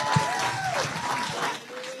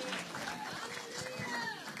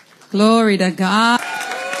Glory to God.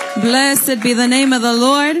 Blessed be the name of the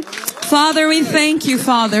Lord. Father, we thank you,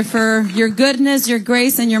 Father, for your goodness, your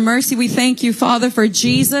grace, and your mercy. We thank you, Father, for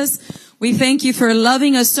Jesus. We thank you for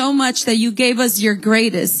loving us so much that you gave us your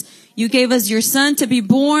greatest. You gave us your son to be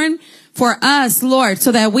born for us, Lord,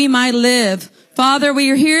 so that we might live. Father, we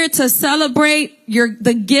are here to celebrate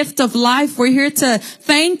the gift of life. We're here to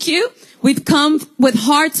thank you. We've come with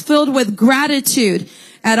hearts filled with gratitude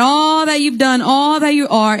at all that you've done, all that you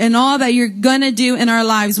are, and all that you're going to do in our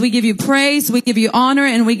lives. We give you praise, we give you honor,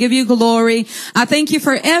 and we give you glory. I thank you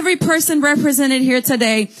for every person represented here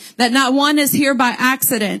today, that not one is here by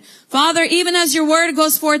accident. Father, even as your word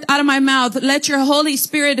goes forth out of my mouth, let your Holy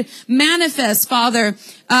Spirit manifest, Father,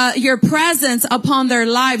 your presence upon their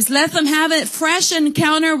lives. Let them have a fresh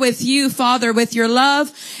encounter with you, Father, with your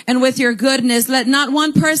love and with your goodness. Let not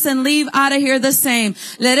one person leave out of here the same.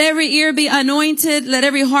 Let every ear be anointed. Let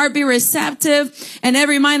every heart be receptive and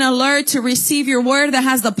every mind alert to receive your word that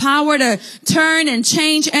has the power to turn and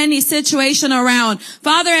change any situation around.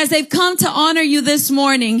 Father, as they've come to honor you this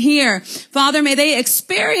morning here, Father, may they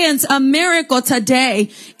experience a miracle today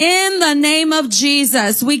in the name of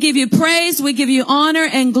Jesus. We give you praise. We give you honor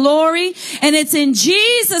and glory. And it's in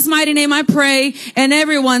Jesus' mighty name I pray. And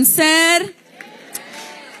everyone said,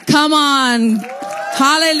 come on.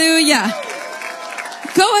 Hallelujah.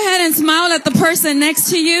 Go ahead and smile at the person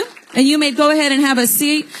next to you. And you may go ahead and have a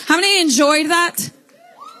seat. How many enjoyed that?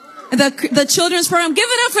 The children's program. Give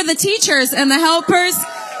it up for the teachers and the helpers.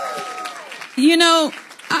 You know,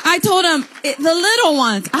 I told them, the little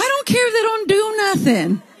ones, I don't care if they don't do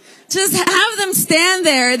nothing. Just have them stand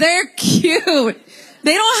there. They're cute.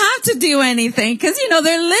 They don't have to do anything because, you know,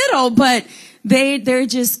 they're little, but they're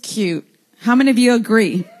just cute. How many of you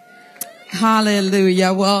agree?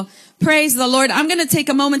 Hallelujah. Well, praise the Lord. I'm going to take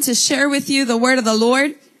a moment to share with you the word of the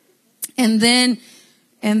Lord. And then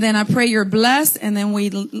I pray you're blessed. And then we're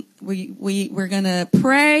going to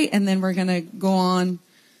pray and then we're going to go on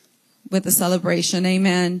with the celebration.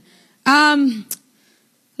 Amen. Last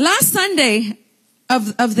Sunday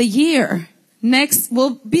of the year,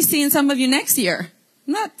 we'll be seeing some of you next year.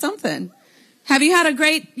 Not something. Have you had a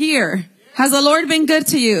great year? Has the Lord been good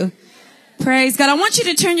to you? Praise God. I want you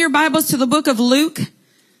to turn your Bibles to the book of Luke.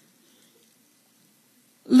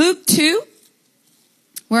 Luke 2.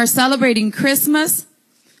 We're celebrating Christmas,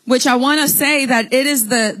 which I want to say that it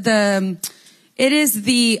is a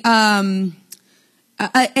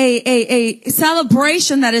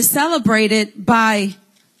celebration that is celebrated by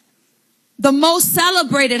the most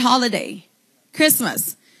celebrated holiday,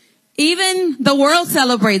 Christmas. Even the world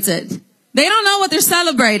celebrates it. They don't know what they're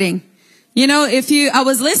celebrating. You know, I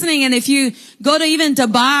was listening, and if you go to even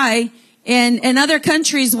Dubai and other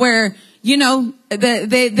countries where, you know,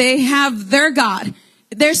 they have their God,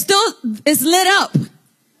 it's lit up.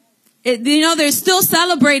 They're still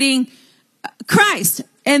celebrating Christ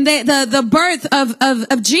and the birth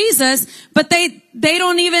of Jesus, but they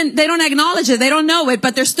don't acknowledge it. They don't know it,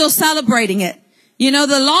 but they're still celebrating it. You know,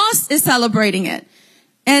 the lost is celebrating it.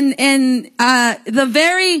 And the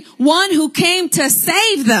very one who came to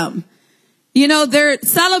save them, you know, they're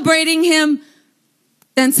celebrating him,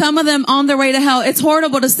 and some of them on their way to hell. It's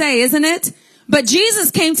horrible to say, isn't it? But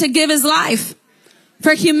Jesus came to give his life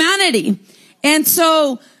for humanity. And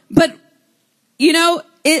so, but, you know,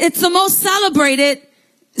 it's the most celebrated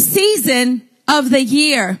season of the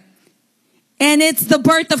year. And it's the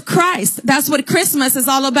birth of Christ. That's what Christmas is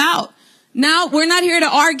all about. Now, we're not here to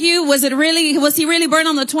argue. Was he really born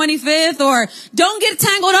on the 25th? Or don't get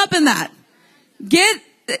tangled up in that. Get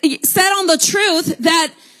set on the truth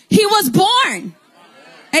that he was born.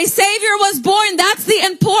 A Savior was born. That's the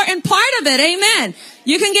important part of it. Amen.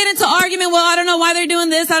 You can get into argument. Well, I don't know why they're doing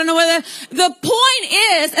this. I don't know whether. The point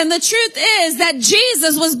is, and the truth is, that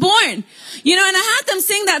Jesus was born. You know, and I had them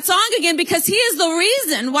sing that song again because he is the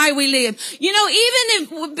reason why we live. You know, even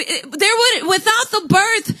if without the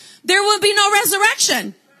birth, there would be no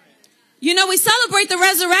resurrection. You know, we celebrate the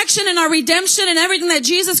resurrection and our redemption and everything that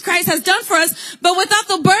Jesus Christ has done for us. But without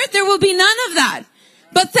the birth, there will be none of that.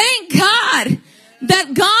 But thank God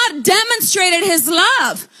that God demonstrated his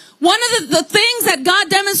love. One of the things that God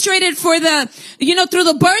demonstrated through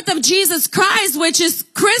the birth of Jesus Christ, which is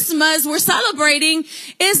Christmas, we're celebrating,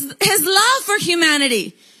 is his love for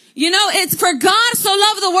humanity. You know, it's for God so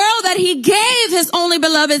loved the world that he gave his only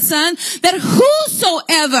beloved son, that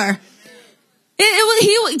whosoever,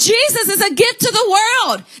 Jesus is a gift to the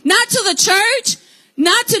world, not to the church,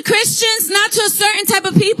 not to Christians, not to a certain type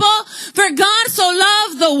of people. For God so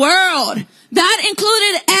loved the world. That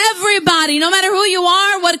included everybody, no matter who you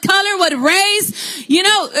are, what color, what race. You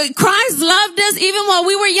know, Christ loved us even while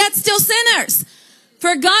we were yet still sinners.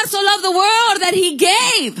 For God so loved the world that he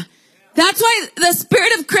gave. That's why the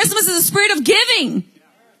spirit of Christmas is the spirit of giving.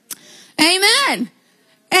 Amen.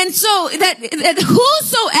 And so that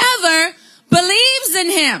whosoever believes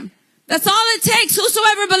in him, that's all it takes.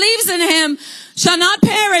 Whosoever believes in him shall not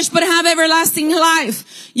perish, but have everlasting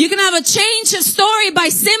life. You can have a change of story by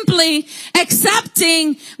simply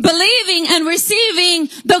accepting, believing, and receiving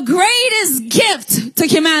the greatest gift to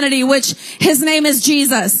humanity, which his name is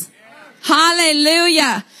Jesus.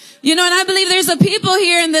 Hallelujah. You know, and I believe there's a people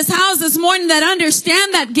here in this house this morning that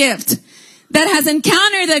understand that gift, that has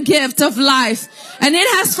encountered the gift of life. And it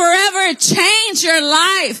has forever changed your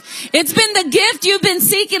life. It's been the gift you've been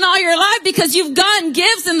seeking all your life because you've gotten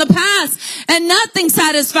gifts in the past and nothing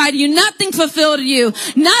satisfied you. Nothing fulfilled you.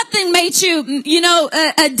 Nothing made you,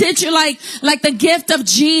 did you like the gift of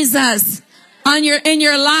Jesus in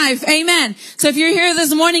your life. Amen. So if you're here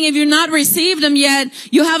this morning, if you've not received him yet,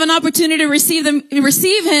 you have an opportunity to receive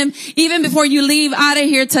him even before you leave out of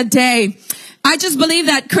here today. I just believe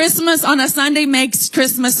that Christmas on a Sunday makes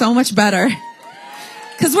Christmas so much better.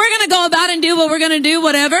 Because we're going to go about and do what we're going to do,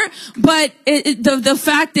 whatever. But the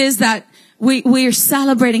fact is that we're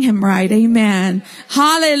celebrating him right. Amen.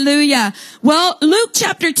 Hallelujah. Well, Luke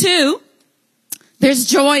chapter 2, there's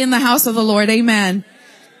joy in the house of the Lord. Amen.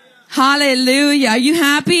 Hallelujah. Are you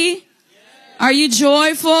happy? Are you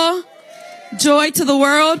joyful? Joy to the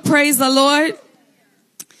world. Praise the Lord.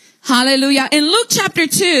 Hallelujah. In Luke chapter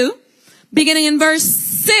 2, beginning in verse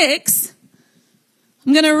 6,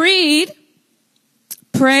 I'm going to read.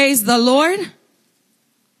 Praise the Lord.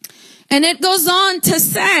 And it goes on to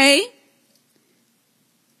say,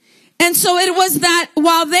 and so it was that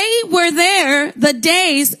while they were there, the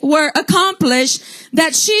days were accomplished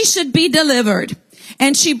that she should be delivered.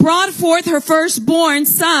 And she brought forth her firstborn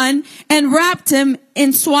son and wrapped him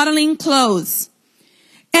in swaddling clothes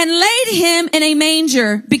and laid him in a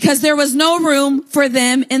manger because there was no room for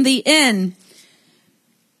them in the inn.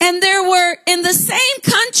 And there were in the same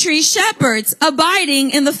country shepherds abiding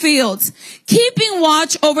in the fields, keeping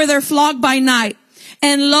watch over their flock by night.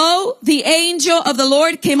 And lo, the angel of the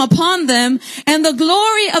Lord came upon them, and the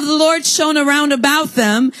glory of the Lord shone around about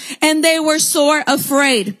them, and they were sore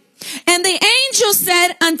afraid. And the angel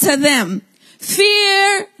said unto them,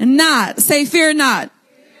 fear not. Say, fear not.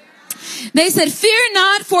 They said, fear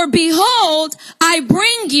not, for behold, I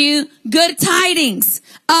bring you good tidings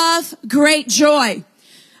of great joy.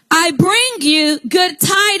 I bring you good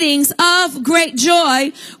tidings of great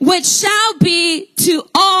joy, which shall be to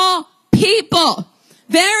all people.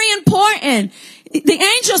 Very important. The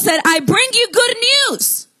angel said, I bring you good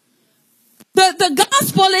news. The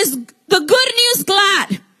gospel is the good news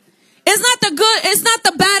glad. It's not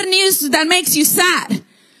the bad news that makes you sad.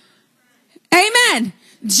 Amen.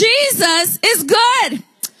 Jesus is good.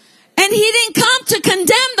 And he didn't come to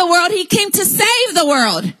condemn the world. He came to save the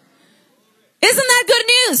world. Isn't that good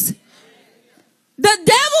news? The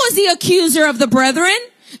devil is the accuser of the brethren.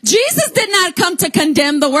 Jesus did not come to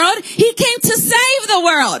condemn the world. He came to save the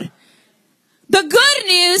world. The good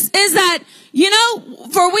news is that,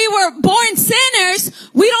 for we were born sinners,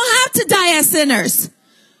 we don't have to die as sinners.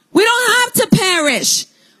 We don't have to perish.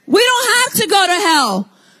 We don't have to go to hell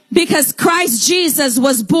because Christ Jesus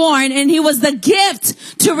was born and he was the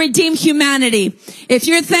gift to redeem humanity. If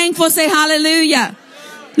you're thankful, say hallelujah.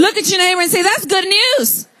 Look at your neighbor and say, that's good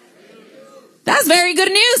news. That's very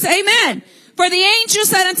good news. Amen. For the angel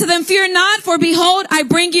said unto them, fear not, for behold, I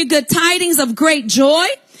bring you good tidings of great joy,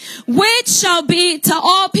 which shall be to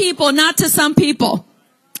all people, not to some people,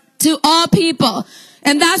 to all people.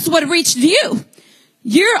 And that's what reached you.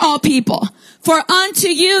 You're all people. For unto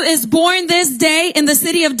you is born this day in the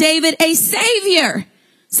city of David a Savior.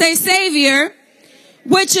 Say Savior.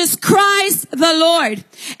 Which is Christ the Lord.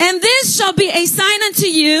 And this shall be a sign unto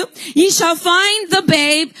you. Ye shall find the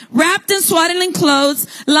babe wrapped in swaddling clothes,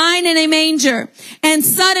 lying in a manger. And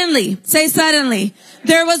suddenly, say suddenly,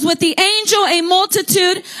 there was with the angel a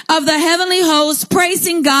multitude of the heavenly hosts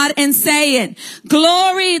praising God and saying,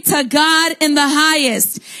 glory to God in the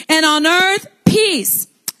highest, and on earth peace.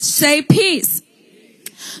 Say peace.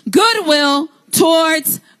 Goodwill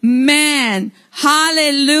towards man.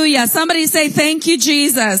 Hallelujah. Somebody say, thank you,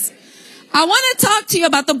 Jesus. I want to talk to you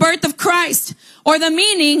about the birth of Christ, or the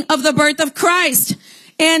meaning of the birth of Christ.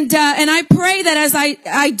 And I pray that as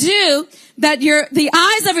I do, that the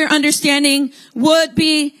eyes of your understanding would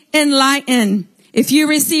be enlightened. If you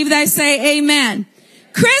receive that, say amen.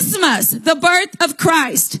 Christmas, the birth of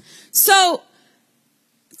Christ. So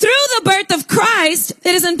through the birth of Christ,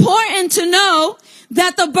 it is important to know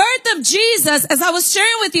that the birth of Jesus, as I was sharing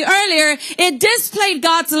with you earlier, it displayed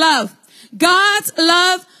God's love. God's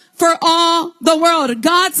love for all the world.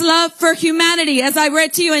 God's love for humanity, as I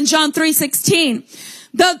read to you in John 3:16.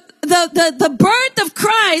 The birth of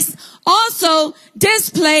Christ also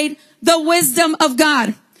displayed the wisdom of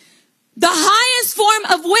God. The highest form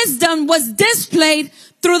of wisdom was displayed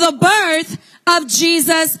through the birth of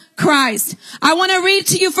Jesus Christ. I want to read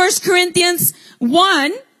to you 1 Corinthians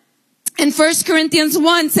 1. In 1 Corinthians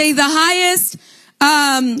 1, say the highest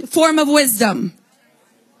form of wisdom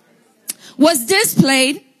was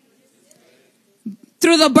displayed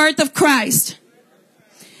through the birth of Christ.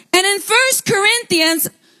 And in 1 Corinthians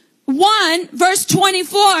 1, verse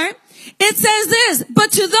 24, it says this,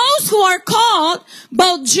 but to those who are called,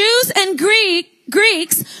 both Jews and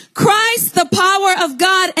Greeks, Christ, the power of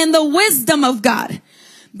God and the wisdom of God.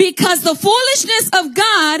 Because the foolishness of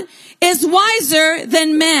God is wiser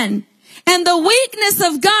than men, and the weakness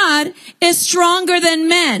of God is stronger than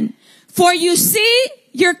men. For you see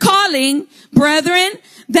your calling, brethren,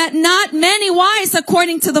 that not many wise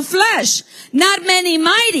according to the flesh, not many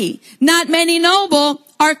mighty, not many noble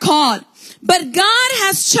are called. But God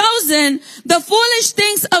has chosen the foolish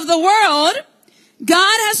things of the world.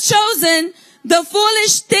 God has chosen the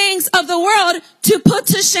foolish things of the world to put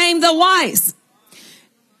to shame the wise.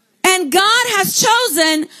 And God has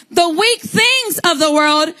chosen the weak things of the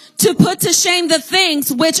world to put to shame the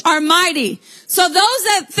things which are mighty. So those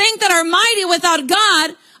that think that are mighty without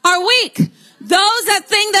God are weak. Those that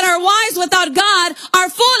think that are wise without God are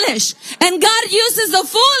foolish. And God uses the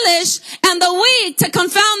foolish and the weak to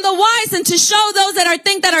confound the wise and to show those that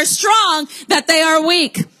think that are strong that they are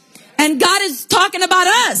weak. And God is talking about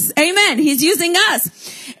us. Amen. He's using us.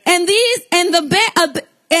 And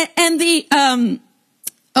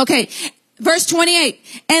verse 28.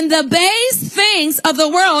 And the base things of the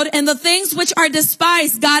world and the things which are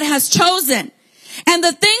despised God has chosen. And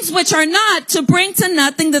the things which are not, to bring to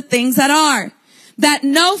nothing the things that are, that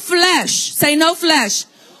no flesh, say no flesh,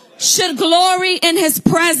 should glory in his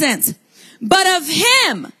presence. But of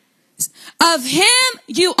him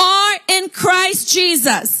you are in Christ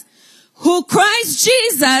Jesus, who Christ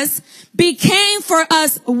Jesus became for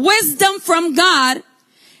us wisdom from God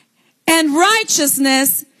and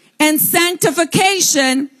righteousness and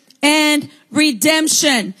sanctification and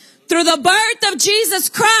redemption. Through the birth of Jesus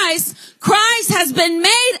Christ, Christ has been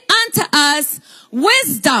made unto us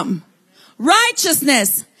wisdom,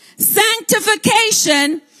 righteousness,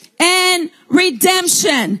 sanctification, and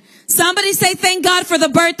redemption. Somebody say, thank God for the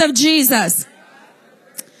birth of Jesus.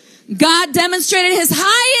 God demonstrated his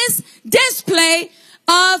highest display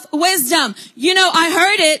of wisdom. You know, I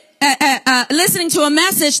heard it listening to a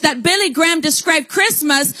message that Billy Graham described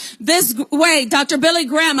Christmas this way. Dr. Billy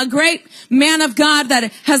Graham, a great man of God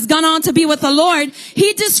that has gone on to be with the Lord,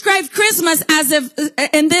 he described Christmas as if,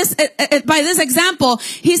 by this example,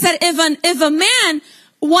 he said, if a man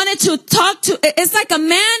wanted to talk to, it's like a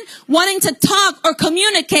man wanting to talk or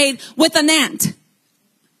communicate with an ant,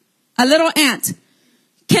 a little ant.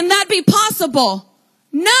 Can that be possible?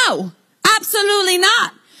 No, absolutely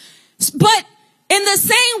not. But in the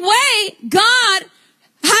same way, God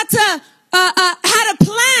had a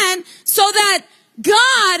plan so that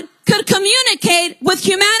God could communicate with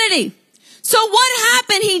humanity. So what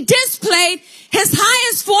happened? He displayed his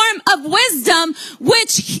highest form of wisdom,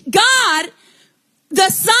 which God, the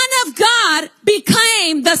Son of God,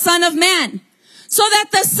 became the Son of Man, so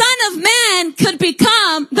that the Son of Man could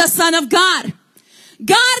become the Son of God.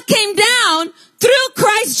 God came down through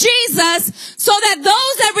Christ Jesus so that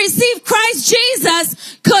those that receive Christ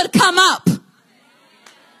Jesus could come up. Isn't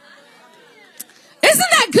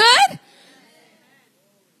that good?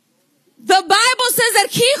 The Bible says that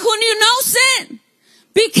he who knew no sin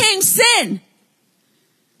became sin,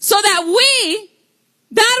 so that we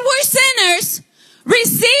that were sinners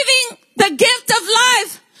receiving the gift of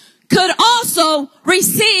life could also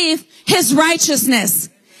receive his righteousness.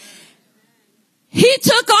 He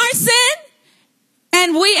took our sin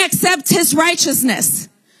and we accept his righteousness.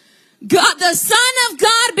 God, the Son of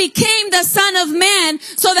God became the Son of Man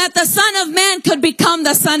so that the Son of Man could become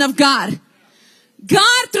the Son of God.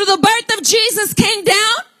 God, through the birth of Jesus, came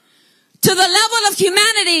down to the level of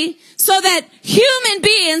humanity so that human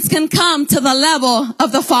beings can come to the level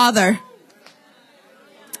of the Father.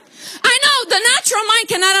 I know the natural mind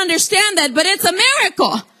cannot understand that, but it's a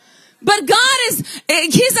miracle. But God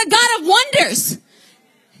he's a God of wonders.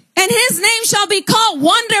 And his name shall be called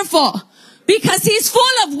Wonderful, because he's full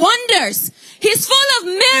of wonders. He's full of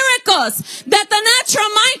miracles that the natural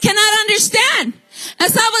mind cannot understand.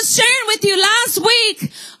 As I was sharing with you last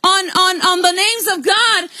week on the names of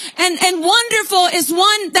God, and Wonderful is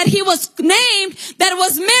one that he was named that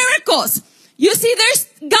was miracles. You see,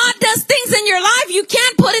 God does things in your life you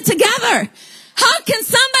can't put it together.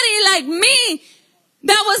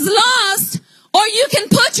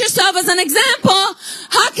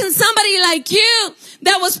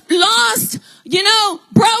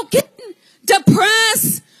 broken,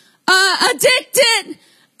 depressed, addicted,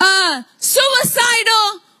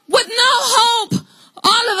 suicidal, with no hope,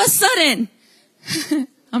 all of a sudden,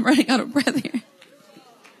 I'm running out of breath here.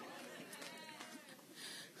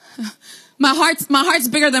 My heart's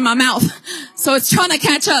bigger than my mouth, so it's trying to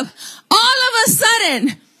catch up. All of a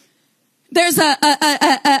sudden, there's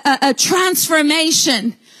a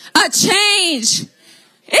transformation, a change.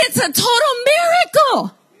 It's a total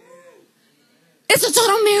miracle. It's a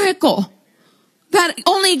total miracle that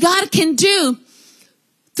only God can do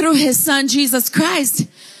through his son, Jesus Christ.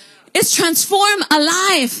 It's transform a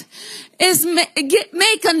life. It's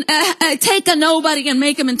take a nobody and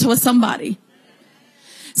make him into a somebody.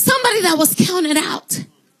 Somebody that was counted out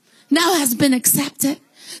now has been accepted.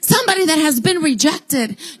 Somebody that has been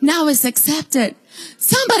rejected now is accepted.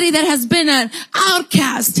 Somebody that has been an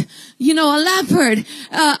outcast, a leopard,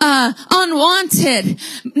 unwanted,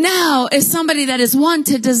 now is somebody that is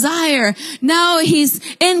wanted, desire. Now he's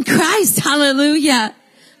in Christ. Hallelujah.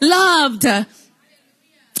 Loved,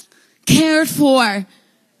 cared for.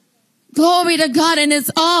 Glory to God. And it's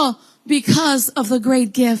all because of the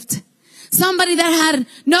great gift. Somebody that had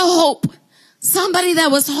no hope. Somebody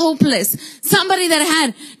that was hopeless. Somebody that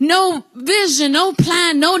had no vision, no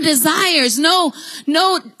plan, no desires, no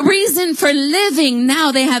reason for living.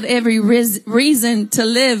 Now they have every reason to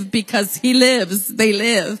live because he lives. They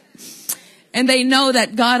live. And they know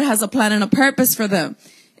that God has a plan and a purpose for them.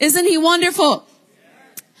 Isn't he wonderful?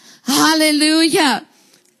 Hallelujah.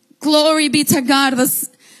 Glory be to God.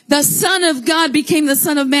 The Son of God became the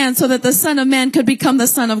Son of Man so that the Son of Man could become the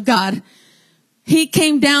Son of God. He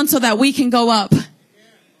came down so that we can go up.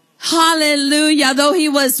 Hallelujah. Though he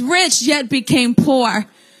was rich, yet became poor.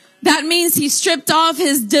 That means he stripped off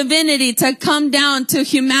his divinity to come down to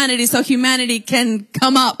humanity so humanity can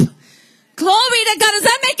come up. Glory to God. Does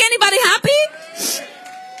that make anybody happy?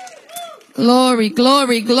 Glory,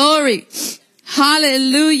 glory, glory.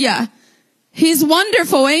 Hallelujah. He's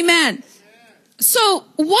wonderful. Amen. So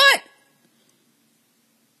what?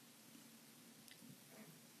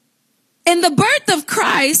 In the birth of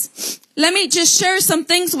Christ, let me just share some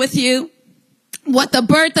things with you. What the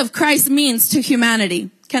birth of Christ means to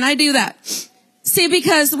humanity. Can I do that? See,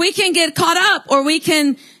 because we can get caught up, or we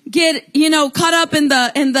can get, caught up in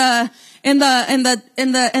the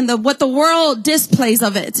what the world displays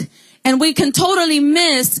of it. And we can totally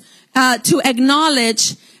miss, to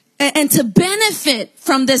acknowledge and to benefit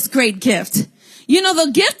from this great gift.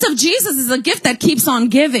 The gift of Jesus is a gift that keeps on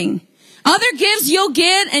giving. Other gifts you'll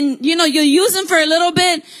get and, you'll use them for a little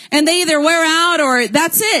bit and they either wear out or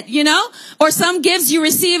that's it, or some gifts you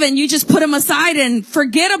receive and you just put them aside and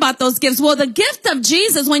forget about those gifts. Well, the gift of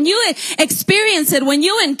Jesus, when you experience it, when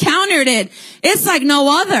you encountered it, it's like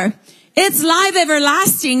no other. It's life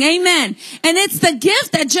everlasting. Amen. And it's the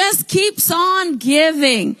gift that just keeps on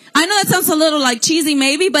giving. I know that sounds a little like cheesy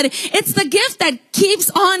maybe, but it's the gift that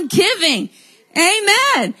keeps on giving.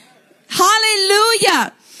 Amen.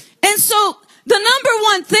 Hallelujah. And so the number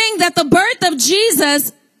one thing that the birth of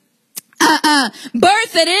Jesus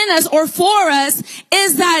birthed in us or for us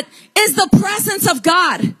is the presence of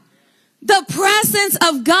God. The presence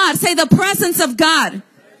of God. Say the presence of God.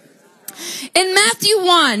 In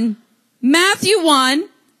Matthew 1,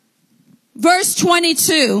 verse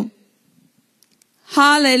 22.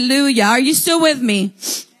 Hallelujah. Are you still with me?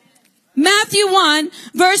 Matthew 1,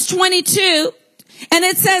 verse 22. And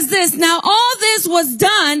it says this, now all this was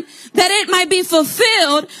done that it might be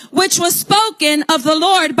fulfilled, which was spoken of the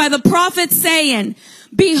Lord by the prophet saying,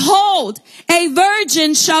 behold, a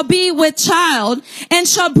virgin shall be with child and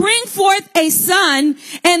shall bring forth a son,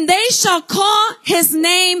 and they shall call his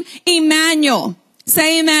name Emmanuel.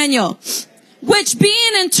 Say Emmanuel. Which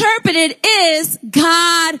being interpreted is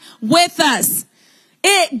God with us.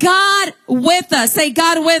 God with us. Say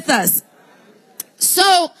God with us.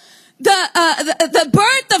 So, the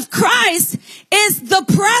birth of Christ is the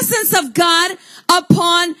presence of God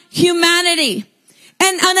upon humanity.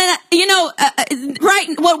 And right,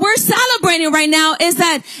 what we're celebrating right now is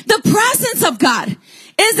that the presence of God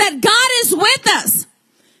is that God is with us.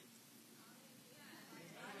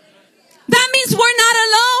 That means we're not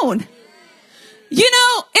alone.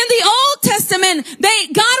 In the Old Testament,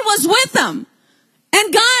 God was with them.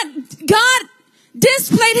 And God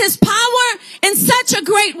displayed his power in such a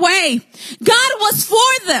great way. God was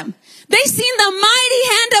for them. They seen the mighty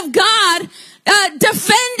hand of God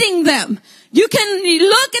defending them. You can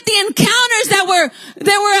look at the encounters that were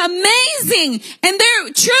amazing, and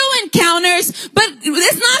they're true encounters, but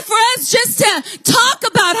it's not for us just to talk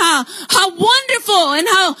about how wonderful and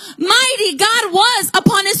how mighty God was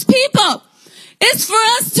upon his people. It's for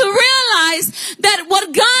us to realize that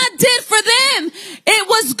what God did for them, it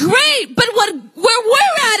was great, but where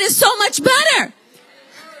we're at is so much better.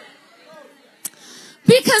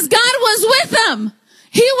 Because God was with them.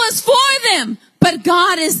 He was for them, but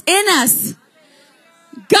God is in us.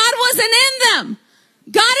 God wasn't in them.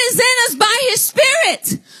 God is in us by His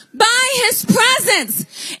Spirit, by His presence.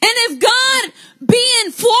 And if God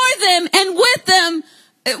being for them and with them,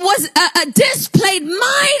 it was displayed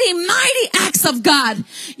mighty acts of God.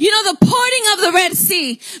 You know, the parting of the Red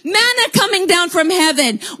Sea, manna coming down from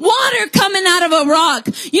heaven, water coming out of a rock.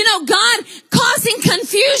 You know, God causing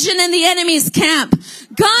confusion in the enemy's camp.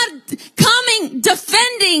 God coming,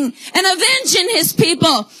 defending and avenging His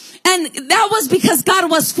people. And that was because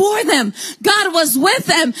God was for them. God was with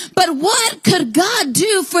them. But what could God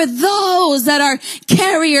do for those that are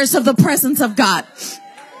carriers of the presence of God?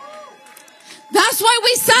 That's why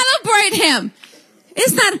we celebrate Him.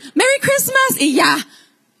 It's not Merry Christmas. Yeah.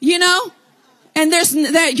 You know, and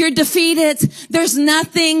you're defeated. There's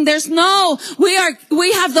nothing. We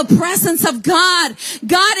have the presence of God.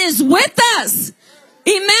 God is with us.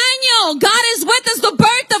 Emmanuel, God is with us. The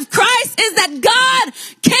birth of Christ is that God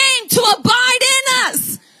came to abide in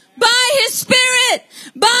us by His Spirit,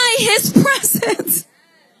 by His presence.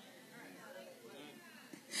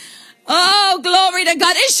 Oh, glory to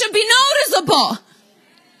God. It should be noticeable.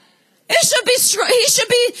 It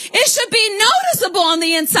should be noticeable on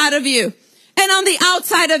the inside of you and on the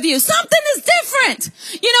outside of you. Something is different.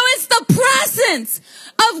 You know, it's the presence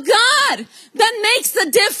of God that makes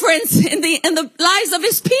the difference in the lives of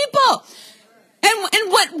His people.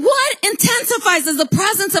 And what intensifies is the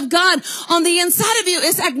presence of God on the inside of you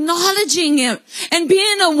is acknowledging Him and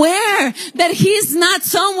being aware that He's not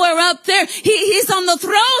somewhere up there. He's on the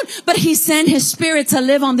throne, but He sent His Spirit to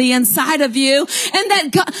live on the inside of you. And that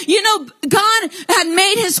God, you know, God had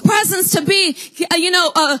made His presence to be,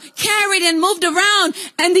 carried and moved around.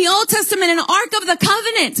 And the Old Testament, in the Ark of the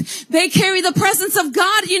Covenant, they carry the presence of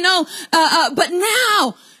God, but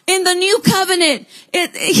now, in the new covenant,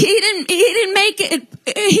 he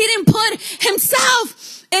didn't put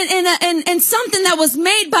Himself in something that was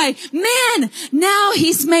made by man. Now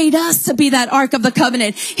He's made us to be that Ark of the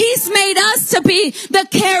Covenant. He's made us to be the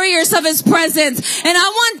carriers of His presence. And I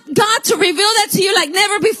want God to reveal that to you like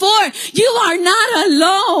never before. You are not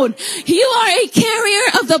alone. You are a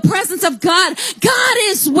carrier of the presence of God. God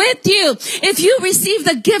is with you. If you receive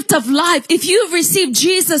the gift of life, if you've received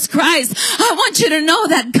Jesus Christ, I want you to know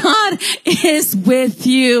that God is with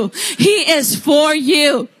you. He is for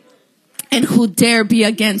you. And who dare be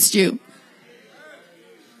against you?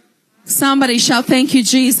 Somebody shout, thank you,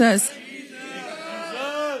 Jesus.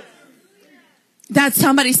 That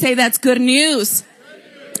somebody say that's good news.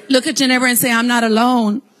 Look at your neighbor and say, I'm not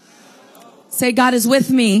alone. Say, God is with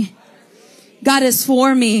me. God is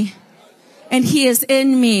for me. And He is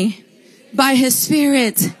in me by His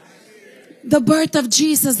Spirit. The birth of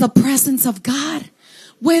Jesus, the presence of God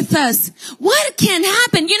with us. What can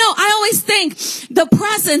happen? You know, I always think the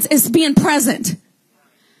presence is being present.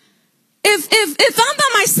 If I'm by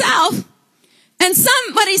myself and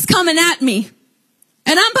somebody's coming at me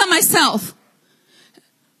and I'm by myself,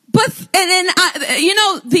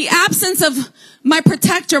 the absence of my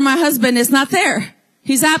protector, my husband, is not there.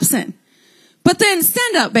 He's absent. But then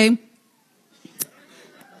stand up, babe.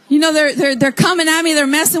 You know, they're coming at me, they're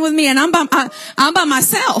messing with me, and I'm by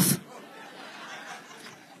myself.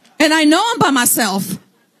 And I know I'm by myself.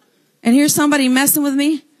 And here's somebody messing with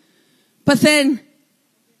me. But then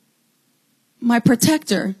my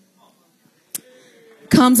protector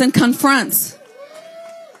comes and confronts.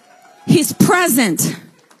 He's present.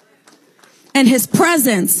 And His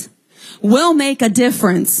presence will make a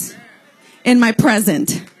difference in my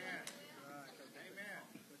present.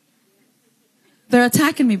 They're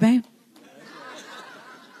attacking me, babe.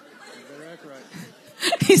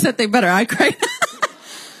 He said they better act right.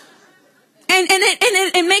 And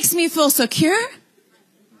it makes me feel secure.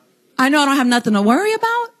 I know I don't have nothing to worry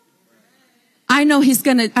about. I know he's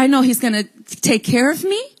gonna take care of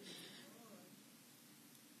me.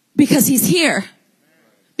 Because He's here.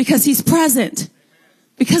 Because He's present.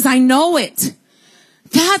 Because I know it.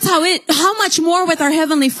 That's how much more with our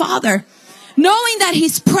Heavenly Father. Knowing that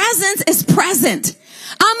His presence is present.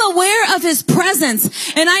 I'm aware of His presence.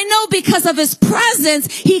 And I know because of His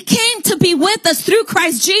presence, He came to be with us through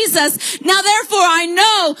Christ Jesus. Now therefore I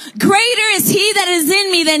know greater is He that is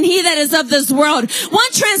in me than he that is of this world.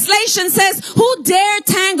 One translation says, who dare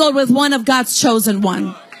tangle with one of God's chosen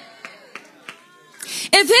one?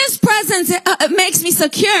 If His presence makes me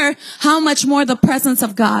secure, how much more the presence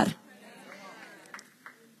of God?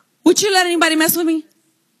 Would you let anybody mess with me?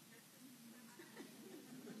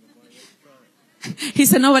 He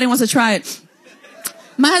said, nobody wants to try it.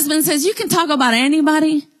 My husband says, you can talk about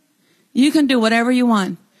anybody. You can do whatever you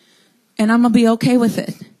want. And I'm going to be okay with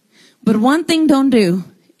it. But one thing don't do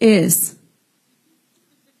is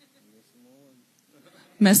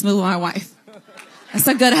mess with my wife. That's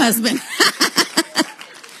a good husband.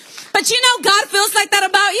 But you know, God feels like that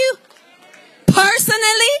about you.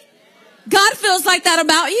 Personally, God feels like that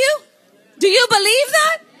about you. Do you believe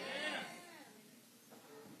that?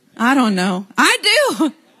 I don't know. I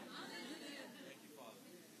do.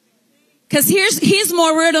 Because he's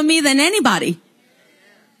more real to me than anybody.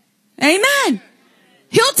 Amen.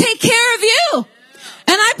 He'll take care of you.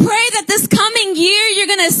 And I pray that this coming year, you're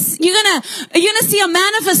gonna see a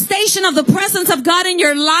manifestation of the presence of God in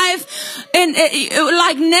your life, and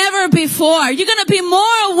like never before. You're gonna be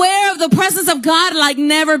more aware of the presence of God like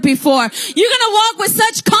never before. You're gonna walk with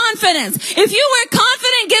such confidence. If you were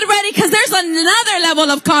confident, get ready, because there's another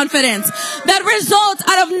level of confidence that results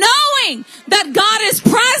out of knowing that God is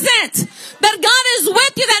present, that God is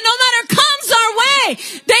with you, that no matter comes our way,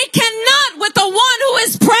 they cannot with the one who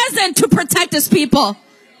is present to protect his people.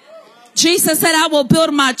 Jesus said, I will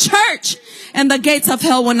build my church and the gates of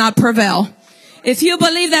hell will not prevail. If you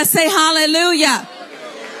believe that, say hallelujah.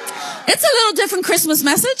 It's a little different Christmas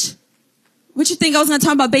message. What you think I was going to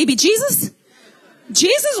talk about baby Jesus?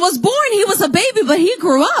 Jesus was born. He was a baby, but he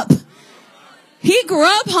grew up. He grew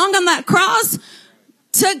up, hung on that cross,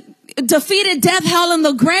 defeated death, hell, and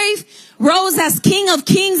the grave, rose as King of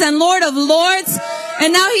Kings and Lord of Lords.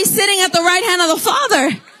 And now he's sitting at the right hand of the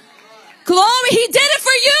Father. Glory. He did it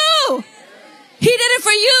for you. He did it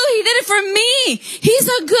for you. He did it for me. He's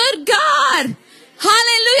a good God.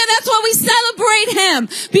 Hallelujah. That's why we celebrate him.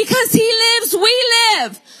 Because he lives, we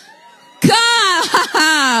live.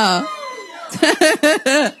 God.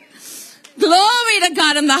 Glory to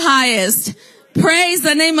God in the highest. Praise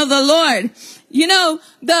the name of the Lord. You know,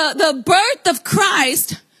 the birth of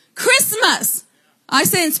Christ, Christmas. I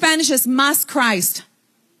say in Spanish is Mas Christ.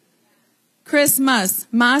 Christmas.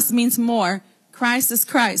 Mas means more. Christ is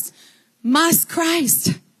Christ. Mas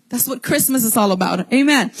Christ. That's what Christmas is all about.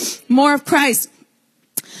 Amen. More of Christ.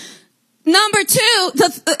 Number two,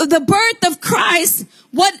 the birth of Christ.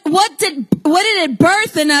 What did it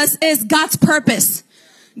birth in us is God's purpose.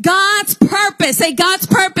 God's purpose. Say God's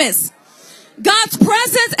purpose. God's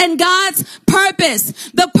presence and God's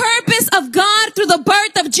purpose. The purpose of God through the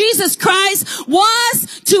birth of Jesus Christ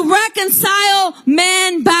was to reconcile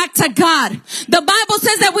man back to God. The Bible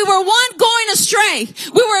says that we were once going astray.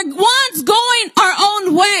 We were once going our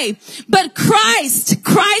own way. But Christ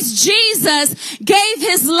Jesus gave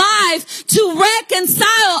his life to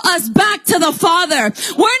reconcile us back to the Father.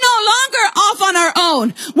 We're no longer off on our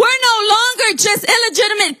own. We're no longer just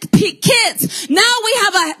illegitimate kids. Now we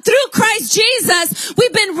have through Christ Jesus,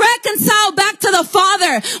 we've been reconciled back to the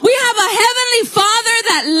Father. We have a heavenly Father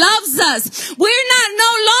that loves us. We're not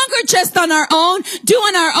no longer just on our own,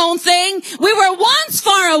 doing our own thing. We were once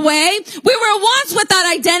far away. We were once without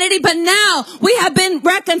identity, but now we have been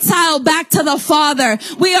reconciled back to the Father.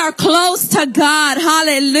 We are close to God.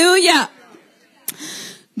 Hallelujah.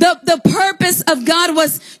 The purpose of God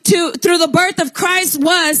was through the birth of Christ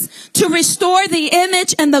was to restore the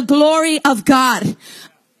image and the glory of God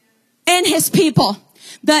in his people.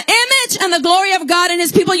 The image and the glory of God in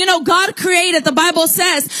his people. You know, God created, the Bible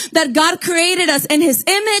says that God created us in his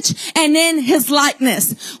image and in his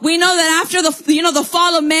likeness. We know that after the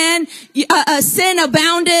fall of man, sin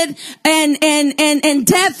abounded and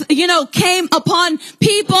death, came upon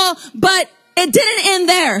people, but it didn't end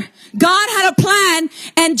there. God had a plan,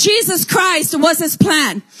 and Jesus Christ was his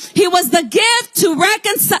plan. He was the gift to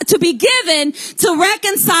be given to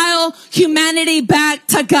reconcile humanity back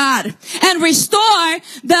to God and restore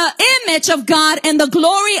the image of God and the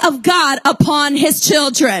glory of God upon his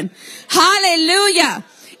children. Hallelujah.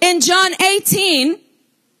 In John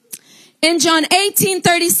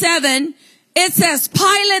 18:37, it says,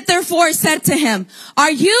 Pilate therefore said to him,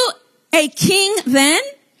 "Are you a king then?"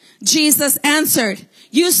 Jesus answered,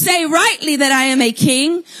 "You say rightly that I am a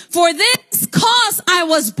king. For this cause I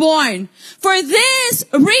was born. For this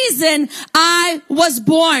reason I was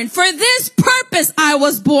born. For this purpose I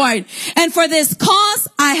was born. And for this cause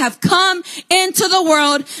I have come into the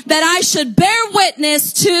world, that I should bear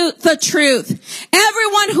witness to the truth.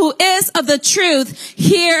 Everyone who is of the truth,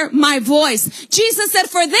 hear my voice." Jesus said,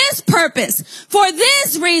 for this purpose, for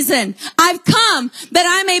this reason, I've come that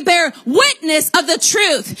I may bear witness of the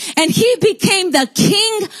truth. And he became the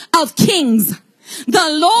King of Kings, the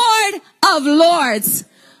Lord of Lords.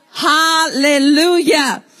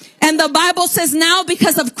 Hallelujah. And the Bible says now,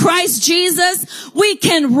 because of Christ Jesus, we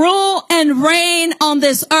can rule and reign on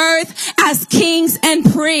this earth as kings and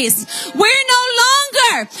priests. We no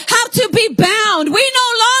longer have to be bound. We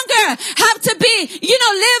no longer have to be,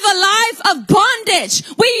 live a life of bondage.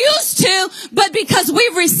 We used to, but because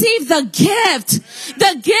we've received the gift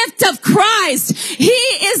of Christ, He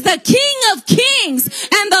is the King of Kings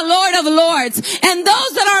and the Lord of Lords. And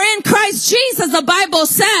those that are in Christ Jesus, the Bible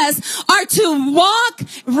says, are to walk,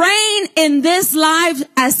 reign in this life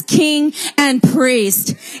as king and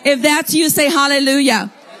priest. If that's you, say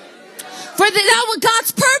hallelujah. For that was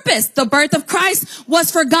God's purpose. The birth of Christ was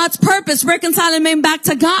for God's purpose, reconciling men back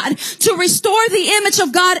to God, to restore the image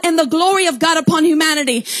of God and the glory of God upon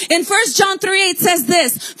humanity. In 1 John 3:8 says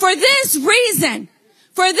this, for this reason,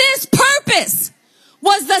 for this purpose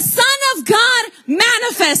was the Son of God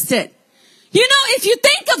manifested. If you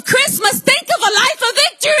think of Christmas, think of a life of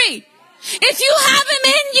victory. If you have Him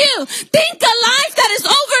in you, think a life that is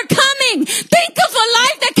overcoming. Think of a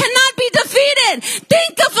life that cannot be defeated.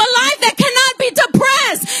 Think of a life that cannot be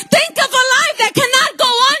depressed. Think of a life that cannot go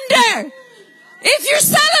under. If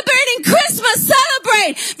you're celebrating Christmas,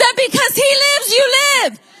 celebrate that because He lives, you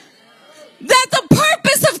live. That the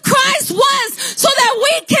purpose of Christ was so that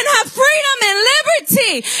we can have freedom and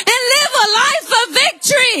liberty and live a life of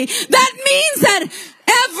victory. That means that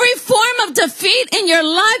every form of defeat in your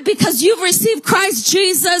life, because you've received Christ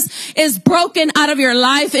Jesus, is broken out of your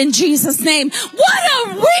life in Jesus' name. What a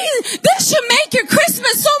reason! This should make your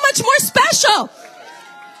Christmas so much more special.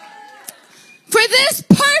 For this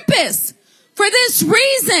purpose, for this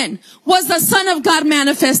reason, was the Son of God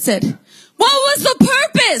manifested. What was the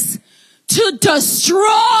purpose? To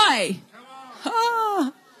destroy.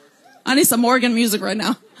 Oh, I need some organ music right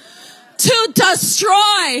now. To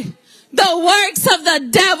destroy the works of the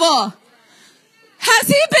devil. Has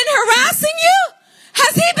he been harassing you?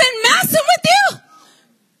 Has he been messing with you?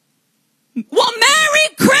 Well, Merry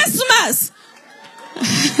Christmas.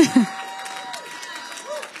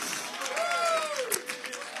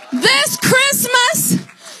 This Christmas,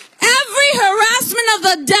 every harassment of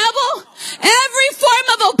the devil, every form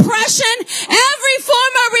of oppression, every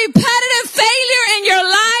form of repetitive failure in your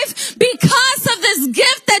life, because of this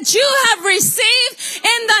gift that you have received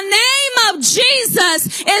in the name of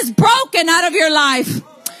Jesus, is broken out of your life.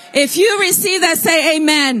 If you receive that, say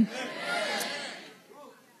amen.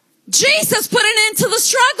 Jesus put an end to the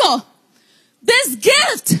struggle. This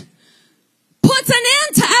gift puts an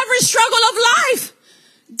end to every struggle of life.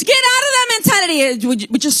 Get out of that mentality.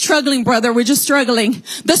 We're just struggling, brother. We're just struggling.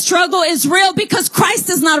 The struggle is real because Christ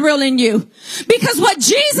is not real in you. Because what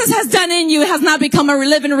Jesus has done in you has not become a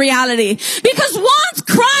living reality. Because once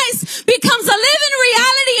Christ becomes a living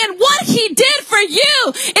reality and what He did for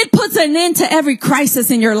you, it puts an end to every crisis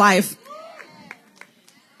in your life.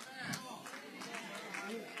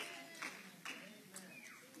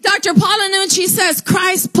 Dr. Paula Nucci says,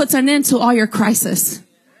 Christ puts an end to all your crisis.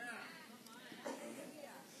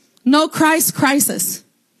 No Christ crisis.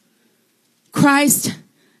 Christ,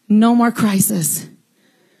 no more crisis.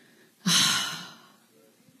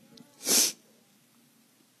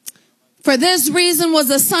 For this reason was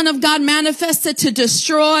the Son of God manifested to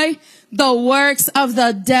destroy the works of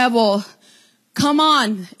the devil. Come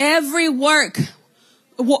on. Every work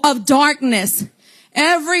of darkness,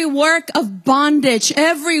 every work of bondage,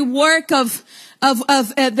 every work of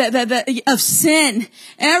sin,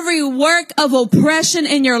 every work of oppression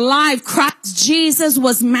in your life, Christ Jesus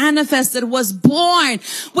was manifested, was born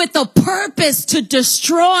with the purpose to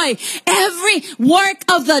destroy every work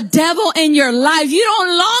of the devil in your life. You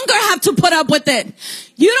don't longer have to put up with it.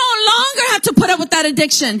 You don't longer have to put up with that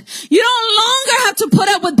addiction. You don't longer have to put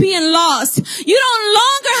up with being lost. You don't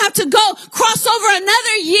longer have to go cross over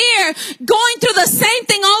another year going through the same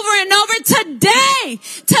thing over and over. Today,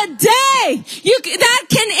 that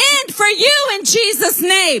can end for you in Jesus'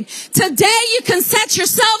 name. Today you can set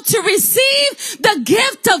yourself to receive the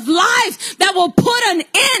gift of life that will put an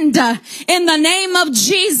end in the name of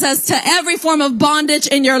Jesus to every form of bondage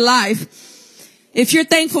in your life. If you're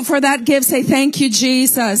thankful for that gift, say, thank you,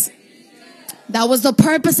 Jesus. That was the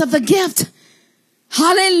purpose of the gift.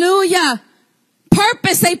 Hallelujah.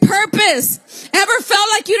 Purpose, say purpose. Ever felt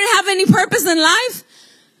like you didn't have any purpose in life?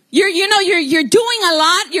 You're doing a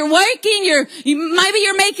lot. You're working. Maybe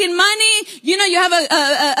you're making money. You have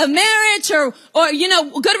a marriage or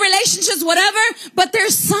good relationships, whatever. But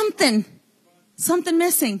there's something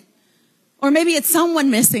missing. Or maybe it's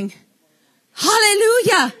someone missing.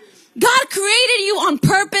 Hallelujah. God created you on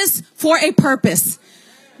purpose for a purpose.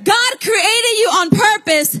 God created you on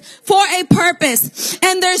purpose for a purpose.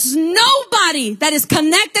 And there's nobody that is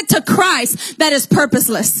connected to Christ that is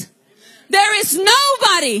purposeless. There is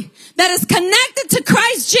nobody that is connected to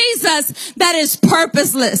Christ Jesus that is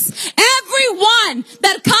purposeless. Everyone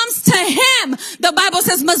that comes to him, the Bible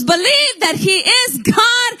says, must believe that he is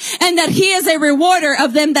God and that he is a rewarder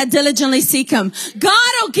of them that diligently seek him.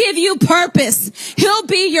 God will give you purpose. He'll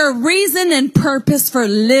be your reason and purpose for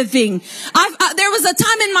living. There was a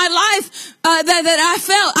time in my life that I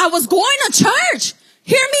felt I was going to church.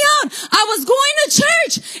 Hear me out. I was going to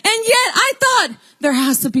church, and yet I thought there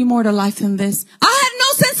has to be more to life than this. I had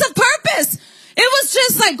no sense of purpose. It was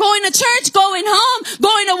just like going to church, going home,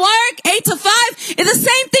 going to work, 8 to 5. It's the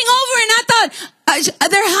same thing over, and I thought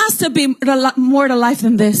there has to be more to life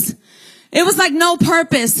than this. It was like no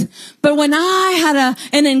purpose. But when I had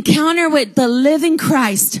an encounter with the living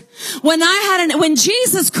Christ, when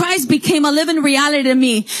Jesus Christ became a living reality to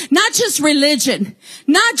me, not just religion,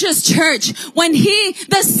 not just church, when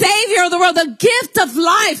the Savior of the world, the gift of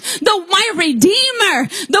life, my Redeemer,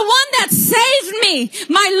 the one that saved me,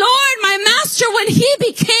 my Lord, my Master, when he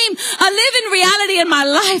became a living reality in my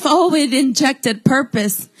life, it injected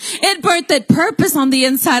purpose. It birthed purpose on the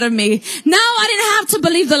inside of me. Now I didn't have to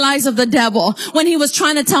believe the lies of the devil when he was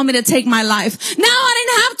trying to tell me to take my life. Now I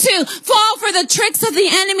didn't have to fall for the tricks of the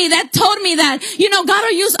enemy that told me that, God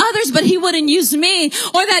will use others, but he wouldn't use me.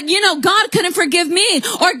 Or that, God couldn't forgive me.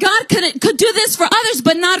 Or God could do this for others,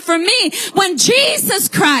 but not for me. When Jesus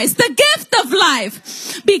Christ, the gift of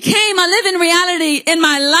life, became a living reality in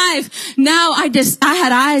my life, now I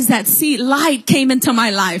had eyes that see. Light came into my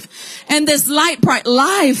life. And this light, bright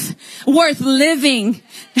life worth living.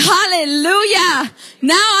 Hallelujah.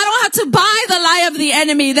 Now I don't have to buy the lie of the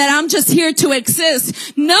enemy that I'm just here to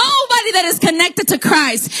exist. Nobody that is connected to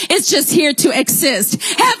Christ is just here to exist.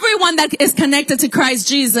 Everyone that is connected to Christ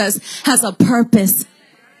Jesus has a purpose.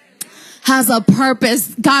 Has a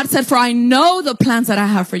purpose. God said, for I know the plans that I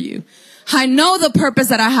have for you. I know the purpose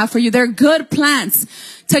that I have for you. They're good plans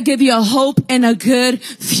to give you a hope and a good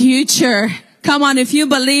future. Come on, if you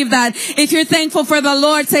believe that, if you're thankful for the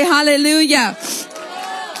Lord, say hallelujah.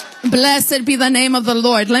 Blessed be the name of the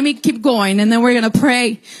Lord. Let me keep going and then we're going to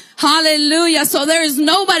pray. Hallelujah. So there is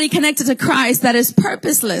nobody connected to Christ that is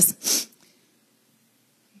purposeless.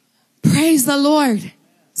 Praise the Lord.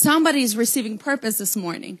 Somebody's receiving purpose this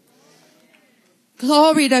morning.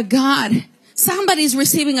 Glory to God. Somebody's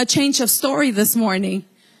receiving a change of story this morning.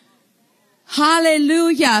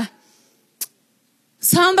 Hallelujah.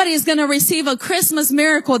 Somebody is going to receive a Christmas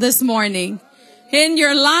miracle this morning in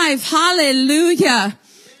your life. Hallelujah.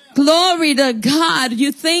 Glory to God.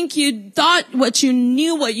 You thought what you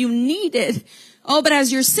knew, what you needed. But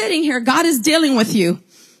as you're sitting here, God is dealing with you.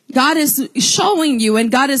 God is showing you,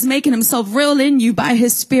 and God is making himself real in you by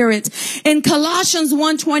his Spirit. In Colossians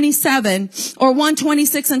 1:27 or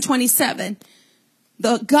 1:26 and 27,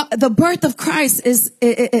 the birth of Christ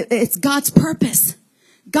it's God's purpose,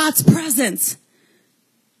 God's presence.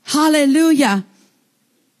 Hallelujah.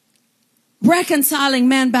 Reconciling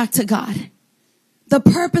man back to God. The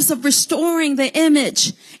purpose of restoring the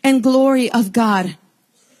image and glory of God.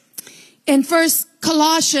 In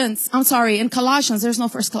Colossians, there's no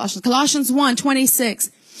First Colossians. Colossians 1:26.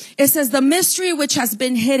 It says, the mystery which has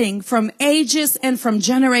been hidden from ages and from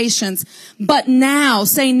generations, but now,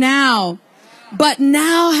 say now, but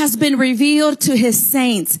now has been revealed to his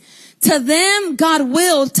saints. To them, God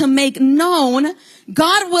willed to make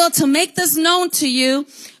this known to you.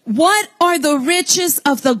 What are the riches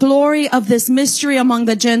of the glory of this mystery among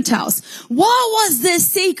the Gentiles? What was this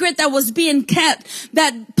secret that was being kept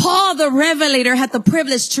that Paul the Revelator had the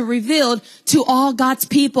privilege to reveal to all God's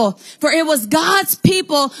people? For it was God's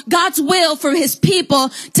people, God's will for his people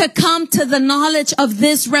to come to the knowledge of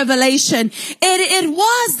this revelation. It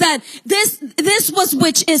was that this was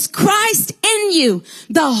which is Christ in you,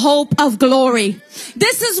 the hope of glory.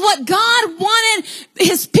 This is what God wanted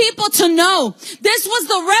his people to know. This was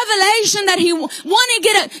the revelation that he wanted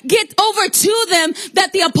to get over to them,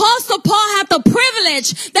 that the Apostle Paul had the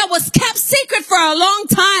privilege that was kept secret for a long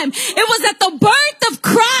time. It was that the birth of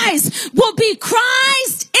Christ will be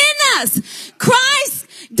Christ in us. Christ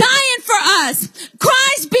dying for us.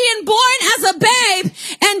 Christ being born as a babe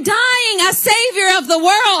and dying as Savior of the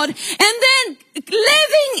world. And then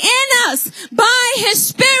living in us by his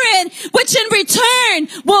Spirit, which in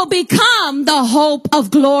return will become the hope of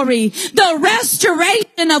glory, the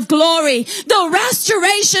restoration of glory, the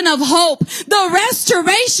restoration of hope, the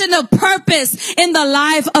restoration of purpose in the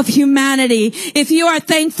life of humanity. If you are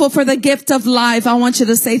thankful for the gift of life, I want you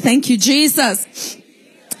to say, thank you, Jesus.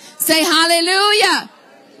 Say hallelujah.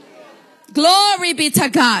 Glory be to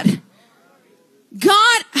God.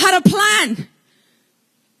 God had a plan.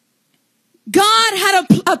 God had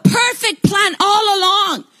a perfect plan all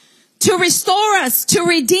along to restore us, to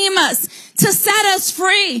redeem us, to set us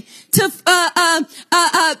free, to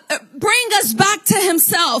bring us back to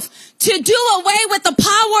himself, to do away with the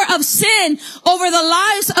power of sin over the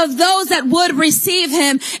lives of those that would receive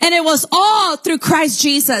him. And it was all through Christ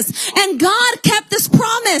Jesus. And God kept this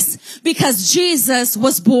promise because Jesus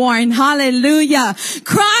was born. Hallelujah.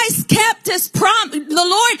 Christ kept his promise. The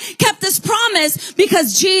Lord kept his promise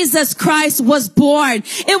because Jesus Christ was born.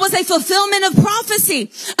 It was a fulfillment of prophecy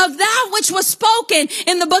of that which was spoken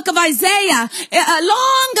in the book of Isaiah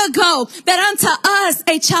long ago, that unto us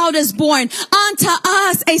a child is born, unto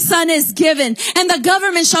us a son is given, and the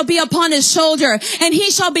government shall be upon his shoulder, and he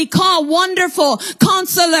shall be called Wonderful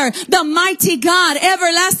Counselor, the Mighty God,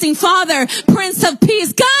 Everlasting Father, Prince of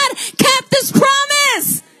Peace. God kept this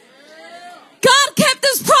promise. God kept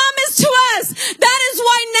this promise to us. That is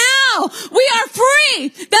why now we are free.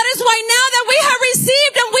 That is why now that we have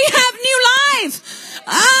received and we have new life.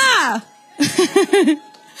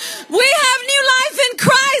 We have new life in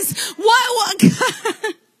Christ. What?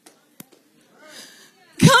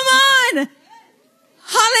 Come on.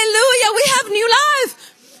 Hallelujah. We have new life.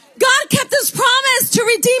 God kept his promise to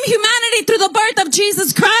redeem humanity through the birth of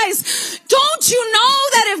Jesus Christ. Don't you know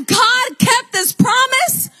that if God kept this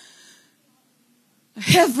promise,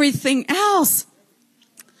 everything else,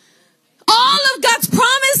 all of God's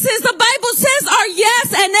promises, the Bible says, are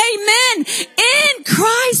yes and amen in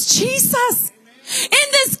Christ Jesus. In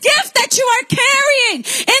this gift that you are carrying,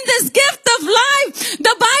 in this gift of life,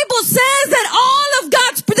 the Bible says that all of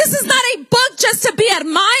God's, this is not a book just to be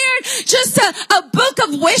admired, just a book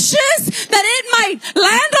of wishes that it might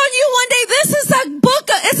land on you one day. This is a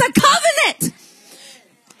book, it's a covenant.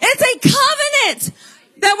 It's a covenant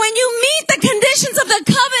that when you meet the conditions of the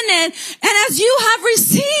covenant, and as you have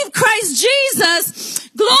received Christ Jesus,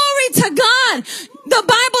 glory to God. The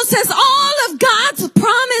Bible says all of God's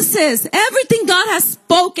promises, everything God has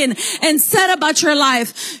spoken and said about your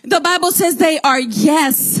life, the Bible says they are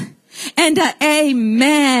yes and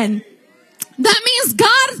amen. That means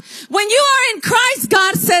God, when you are in Christ,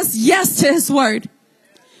 God says yes to his word.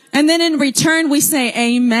 And then in return, we say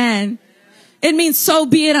amen. It means so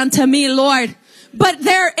be it unto me, Lord. But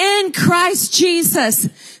they're in Christ Jesus.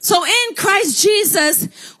 So in Christ Jesus,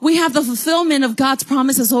 we have the fulfillment of God's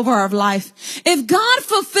promises over our life. If God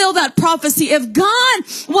fulfilled that prophecy, if God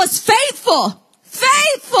was faithful,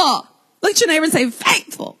 look at your neighbor and say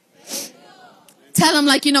faithful. Tell him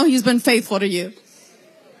like you know he's been faithful to you.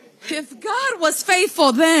 If God was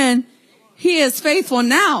faithful then, he is faithful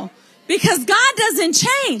now. Because God doesn't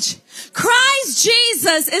change. Christ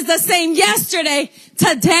Jesus is the same yesterday,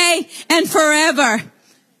 today, and forever.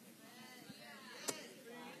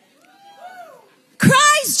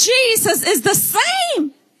 Christ Jesus is the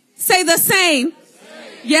same. Say the same.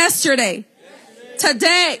 Yesterday,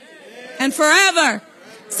 today, and forever.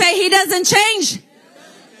 Say he doesn't change.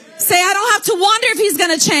 Say I don't have to wonder if he's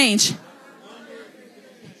going to change.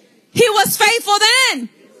 He was faithful then.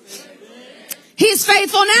 He's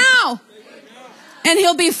faithful now. And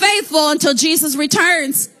he'll be faithful until Jesus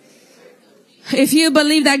returns. If you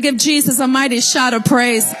believe that, give Jesus a mighty shout of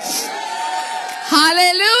praise. Hallelujah.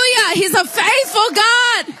 He's a faithful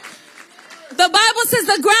God. The Bible says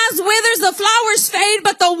the grass withers, the flowers fade,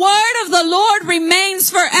 but the word of the Lord remains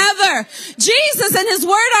forever. Jesus and his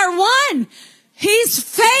word are one. He's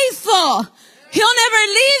faithful. He'll never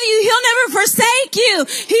leave you. He'll never forsake you.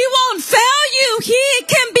 He won't fail you. He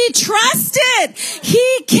can be trusted.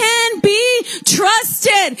 He can be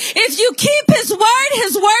trusted. If you keep his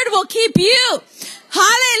word will keep you.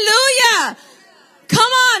 Hallelujah. Come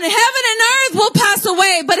on. Heaven and earth will pass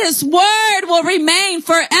away, but his word will remain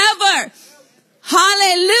forever.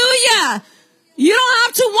 Hallelujah. You don't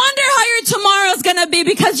have to wonder how your tomorrow is going to be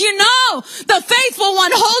because you know the faithful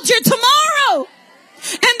one holds your tomorrow.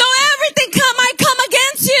 And though everything might come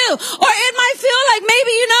against you, or it might feel like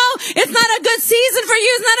maybe, it's not a good season for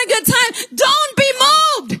you, it's not a good time, don't be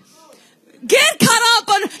moved. Get caught up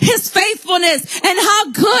on his faithfulness and how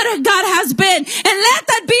good God has been. And let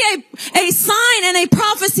that be a sign and a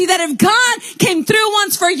prophecy that if God came through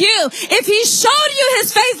once for you, if he showed you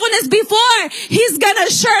his faithfulness before, he's going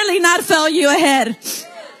to surely not fail you ahead.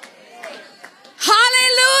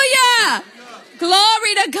 Hallelujah.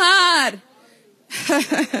 Glory to God.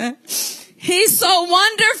 He's so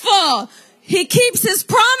wonderful. He keeps his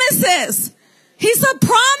promises. He's a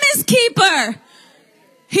promise keeper.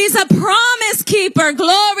 He's a promise keeper.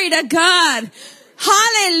 Glory to God.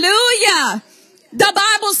 Hallelujah. The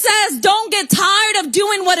Bible says don't get tired of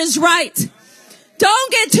doing what is right.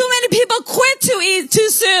 Don't get too many people quit too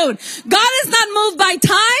soon. God is not moved by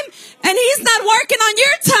time. And he's not working on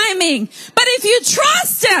your timing. But if you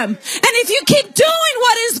trust him, and if you keep doing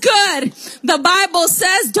what is good, the Bible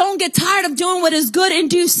says, don't get tired of doing what is good in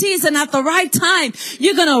due season. At the right time,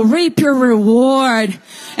 you're going to reap your reward.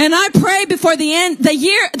 And I pray before the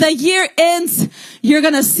year ends, you're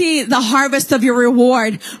going to see the harvest of your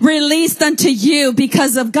reward released unto you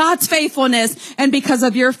because of God's faithfulness and because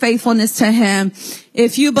of your faithfulness to him.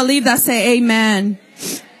 If you believe that, say amen.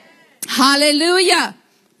 Hallelujah.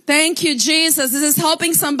 Thank you, Jesus. Is this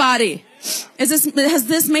helping somebody? Has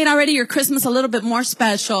this made already your Christmas a little bit more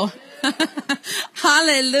special?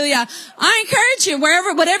 Hallelujah. I encourage you,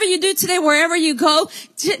 whatever you do today, wherever you go,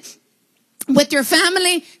 with your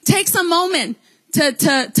family, take some moment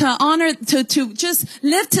to honor, to just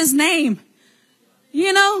lift his name.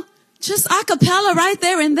 You know, just a cappella right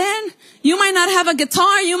there and then. You might not have a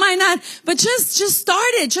guitar, but just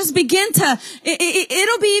start it. Just begin to,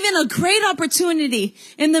 it'll be even a great opportunity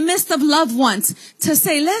in the midst of loved ones to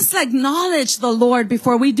say, let's acknowledge the Lord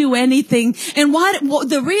before we do anything. And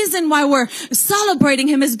the reason why we're celebrating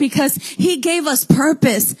him is because he gave us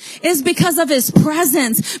purpose, is because of his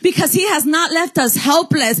presence, because he has not left us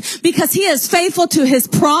helpless, because he is faithful to his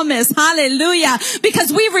promise. Hallelujah.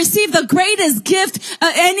 Because we've received the greatest gift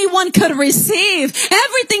anyone could receive.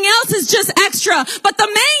 Everything else is just extra, but the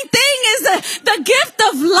main thing is the gift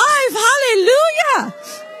of life. Hallelujah.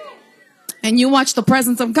 And you watch the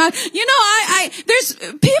presence of God. You know, there's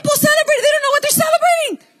people celebrating. They don't know what they're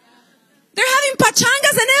celebrating. They're having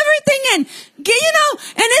pachangas and everything, and you know,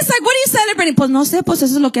 and it's like, what are you celebrating? Pues no sé, pues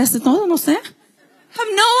eso es lo que hace todo, no sé. Have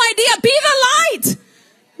no idea. Be the light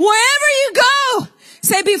wherever you go.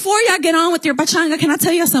 Say, before y'all get on with your pachanga, can I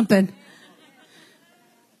tell you something?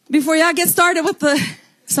 Before y'all get started with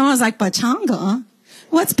someone's like, pachanga, huh?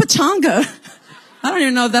 What's pachanga? I don't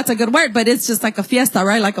even know if that's a good word, but it's just like a fiesta,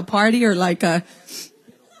 right? Like a party or like a,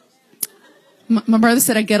 my brother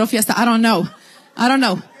said a ghetto fiesta. I don't know.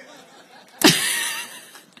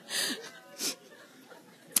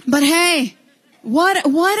 But hey, what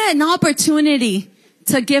an opportunity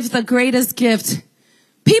to give the greatest gift.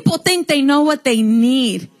 People think they know what they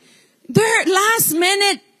need. They're last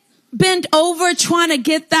minute bent over trying to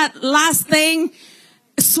get that last thing,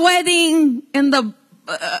 sweating in the,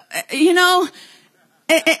 you know,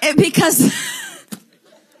 because,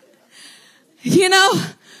 you know,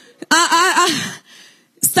 I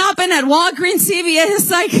stopping at Walgreens, CVS,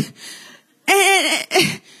 like,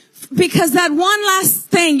 because that one last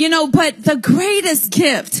thing, you know, but the greatest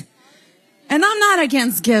gift, and I'm not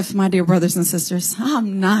against gift, my dear brothers and sisters,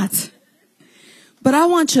 I'm not, but I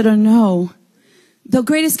want you to know the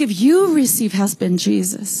greatest gift you receive has been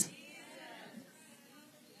Jesus.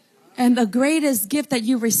 And the greatest gift that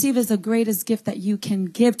you receive is the greatest gift that you can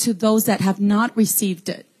give to those that have not received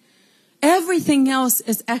it. Everything else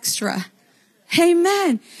is extra.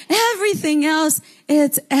 Amen. Everything else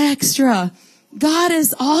is extra. God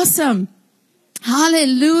is awesome.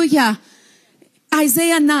 Hallelujah.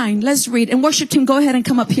 Isaiah 9. Let's read. And worship team, go ahead and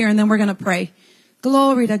come up here and then we're going to pray.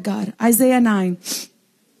 Glory to God. Isaiah 9.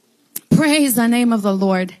 Praise the name of the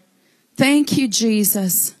Lord. Thank you,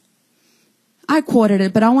 Jesus. I quoted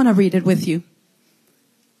it, but I want to read it with you.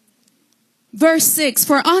 Verse 6,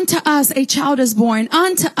 for unto us a child is born,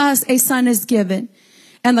 unto us a son is given,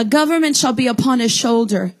 and the government shall be upon his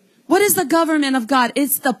shoulder. What is the government of God?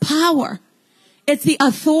 It's the power. It's the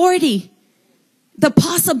authority, the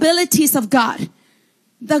possibilities of God.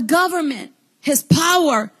 The government, his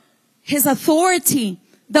power, his authority,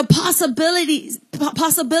 the possibilities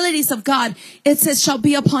of God. It says shall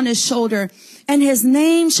be upon his shoulder, and his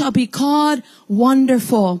name shall be called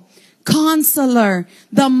Wonderful, Counselor,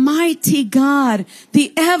 the Mighty God,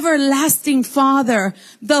 the Everlasting Father,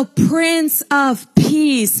 the Prince of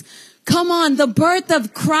Peace. Come on, the birth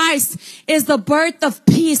of Christ is the birth of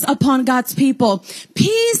peace upon God's people.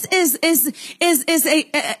 Peace is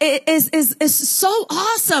so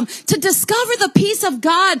awesome. To discover the peace of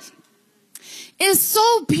God is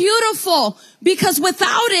so beautiful, because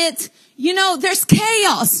without it, you know, there's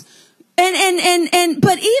chaos. But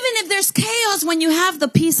even if there's chaos, when you have the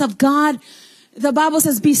peace of God, the Bible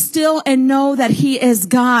says, be still and know that he is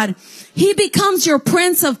God. He becomes your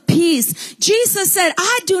Prince of Peace. Jesus said,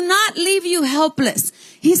 I do not leave you helpless.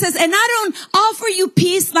 He says, and I don't offer you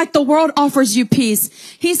peace like the world offers you peace.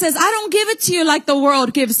 He says, I don't give it to you like the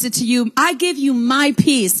world gives it to you. I give you my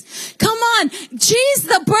peace. Come on.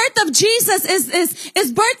 The birth of Jesus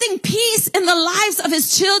is birthing peace in the lives of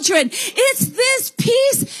his children. It's this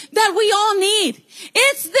peace that we all need.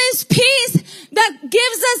 It's this peace that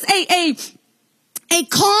gives us a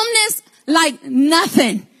calmness like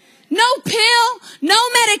nothing. No pill, no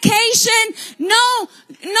medication, no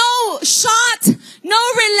no shot, no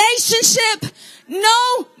relationship,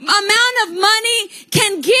 no amount of money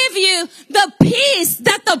can give you the peace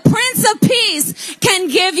that the Prince of Peace can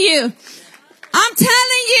give you. I'm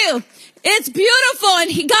telling you, it's beautiful,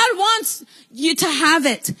 and God wants you to have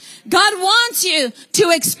it. God wants you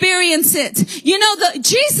to experience it. You know,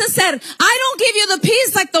 Jesus said, I don't give you the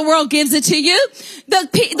peace like the world gives it to you.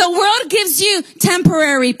 The world gives you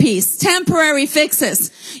temporary peace, temporary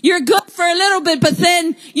fixes. You're good for a little bit, but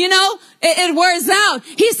then, you know, it wears out.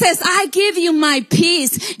 He says, I give you my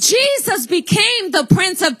peace. Jesus became the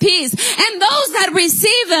Prince of Peace, and those that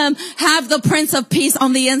receive him have the Prince of Peace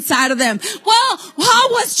on the inside of them. Well, how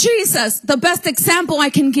was Jesus? The best example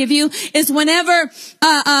I can give you is whenever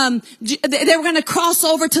they were going to cross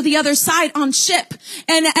over to the other side on ship,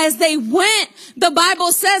 and as they went, the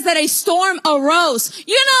Bible says that a storm arose.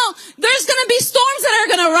 You know, there's going to be storms that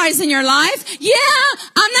are going to rise in your life. Yeah,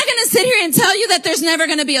 I'm not going to sit here and tell you that there's never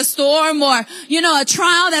going to be a storm or, you know, a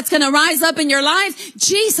trial that's going to rise up in your life.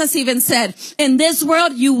 Jesus even said, in this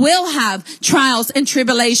world you will have trials and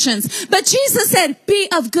tribulations. But Jesus said, be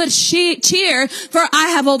of good cheer, for I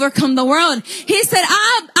have overcome the world. He said,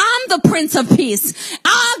 I'm the Prince of Peace.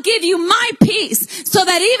 I'll give you my peace, so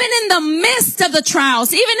that even in the midst of the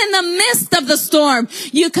trials, even in the midst of the storm,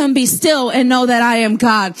 you can be still and know that I am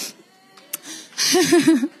God.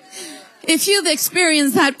 If you've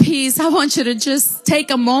experienced that peace, I want you to just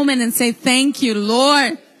take a moment and say, thank you,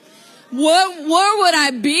 Lord. Where would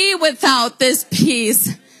I be without this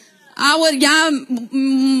peace? I would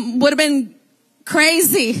have been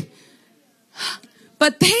crazy.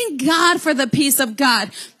 But thank God for the peace of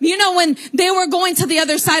God. You know, when they were going to the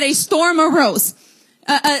other side, a storm arose.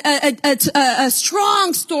 A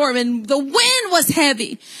strong storm, and the wind was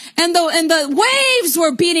heavy, and the waves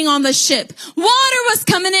were beating on the ship. Water was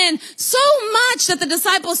coming in so much that the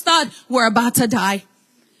disciples thought, we're about to die.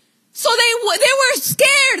 So they were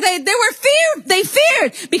scared. They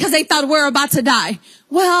feared because they thought we're about to die.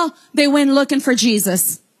 Well, they went looking for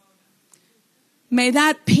Jesus. May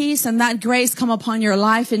that peace and that grace come upon your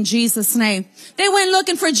life in Jesus' name. They went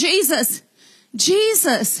looking for Jesus.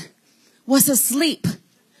 Jesus was asleep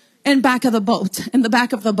in the back of the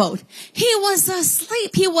boat. He was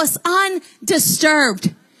asleep. He was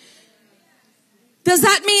undisturbed. Does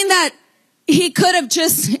that mean that he could have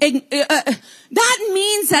just, that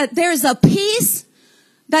means that there's a peace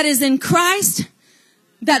that is in Christ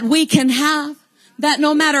that we can have, that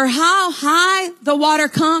no matter how high the water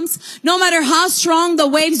comes, no matter how strong the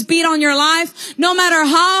waves beat on your life, no matter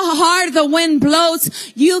how hard the wind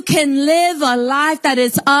blows, you can live a life that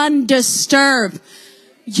is undisturbed.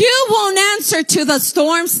 You won't answer to the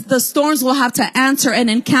storms. The storms will have to answer and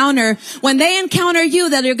encounter. When they encounter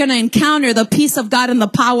you, that you're going to encounter the peace of God and the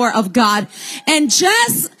power of God. And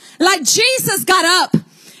just like Jesus got up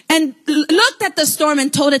and looked at the storm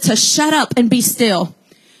and told it to shut up and be still.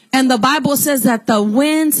 And the Bible says that the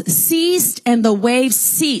winds ceased and the waves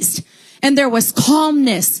ceased, and there was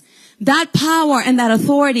calmness. That power and that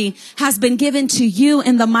authority has been given to you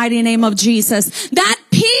in the mighty name of Jesus. That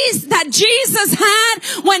peace that Jesus had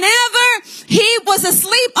whenever he was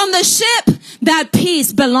asleep on the ship, that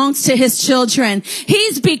peace belongs to his children.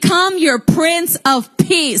 He's become your Prince of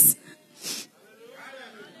Peace.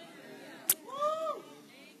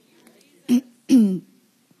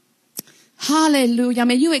 Hallelujah.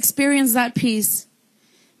 May you experience that peace.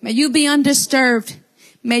 May you be undisturbed.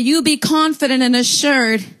 May you be confident and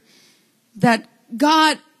assured that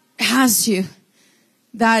God has you,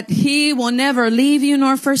 that he will never leave you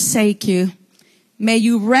nor forsake you. May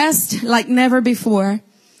you rest like never before.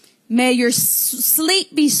 May your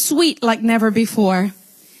sleep be sweet like never before.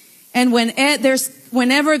 And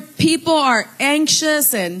whenever people are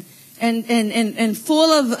anxious and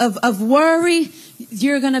full of worry,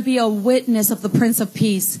 you're going to be a witness of the Prince of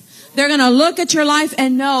Peace. They're going to look at your life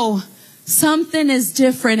and know something is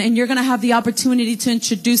different, and you're going to have the opportunity to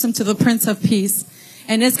introduce them to the Prince of Peace.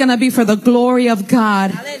 And it's going to be for the glory of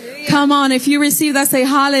God. Hallelujah. Come on, if you receive that, say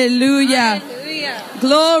hallelujah. Hallelujah.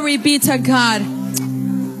 Glory be to God.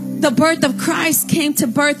 The birth of Christ came to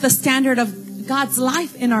birth the standard of God's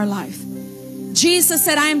life in our life. Jesus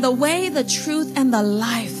said, I am the way, the truth, and the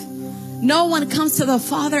life. No one comes to the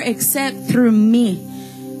Father except through me.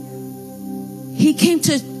 He came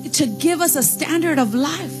to give us a standard of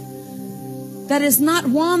life that is not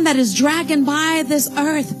one that is dragging by this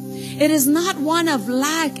earth. It is not one of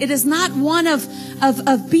lack. It is not one of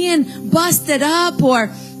being busted up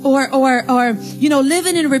or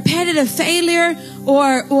living in repetitive failure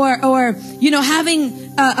or having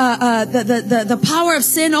the power of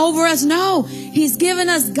sin over us. No, he's given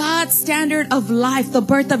us God's standard of life, the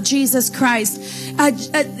birth of Jesus Christ.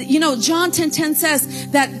 John 10:10 says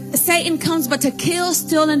that Satan comes but to kill,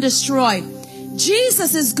 steal, and destroy.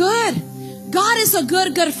 Jesus is good. God is a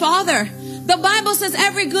good Father. The Bible says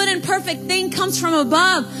every good and perfect thing comes from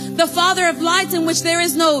above, the Father of lights, in which there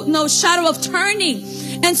is no shadow of turning.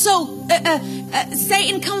 And so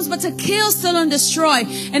Satan comes but to kill, steal, and destroy.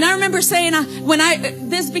 And I remember saying, when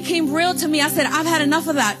this became real to me, I said, I've had enough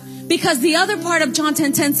of that. Because the other part of John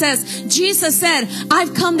 10:10 says, Jesus said,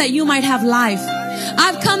 I've come that you might have life.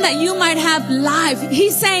 I've come that you might have life.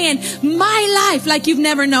 He's saying, my life like you've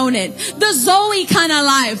never known it. The Zoe kind of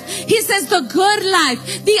life. He says the good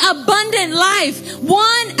life, the abundant life,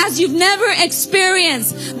 one as you've never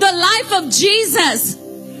experienced. The life of Jesus.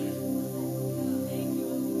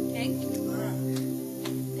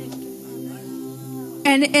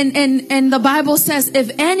 And the Bible says,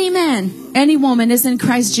 if any man, any woman is in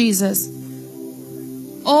Christ Jesus,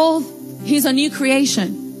 he's a new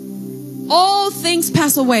creation. All things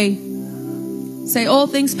pass away. Say, all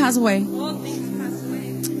things pass away. All things pass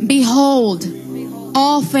away. Behold,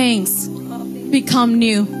 all things become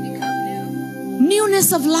new.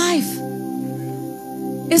 Newness of life.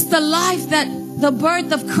 It's the life that the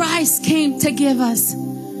birth of Christ came to give us.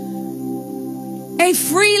 A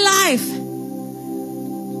free life.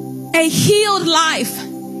 A healed life.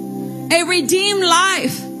 A redeemed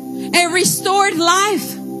life. A restored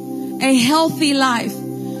life. A healthy life.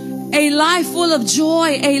 A life full of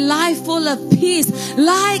joy, a life full of peace,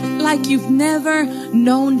 like you've never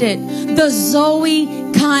known it. The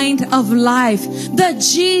Zoe kind of life, the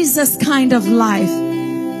Jesus kind of life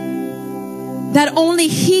that only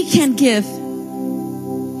He can give.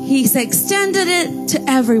 He's extended it to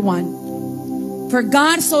everyone. For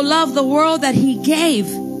God so loved the world that He gave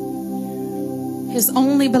His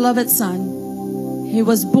only beloved Son. He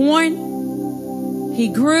was born, He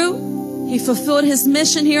grew, He fulfilled His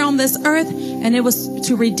mission here on this earth, and it was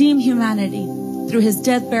to redeem humanity through His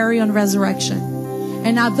death, burial, and resurrection.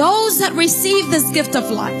 And now those that receive this gift of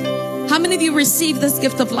life, how many of you received this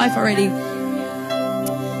gift of life already?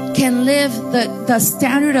 Can live the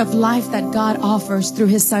standard of life that God offers through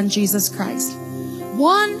His Son, Jesus Christ.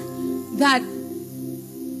 One that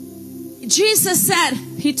Jesus said,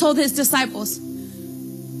 He told His disciples,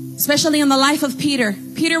 especially in the life of Peter.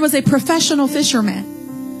 Peter was a professional fisherman.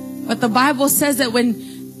 But the Bible says that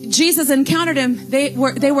when Jesus encountered him, they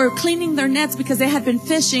were cleaning their nets because they had been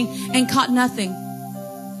fishing and caught nothing.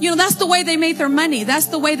 You know, that's the way they made their money. That's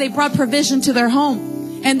the way they brought provision to their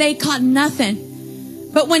home. And they caught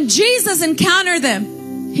nothing. But when Jesus encountered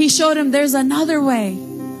them, He showed them there's another way.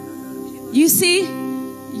 You see,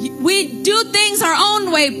 we do things our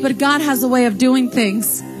own way, but God has a way of doing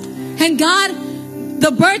things. And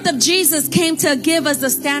the birth of Jesus came to give us the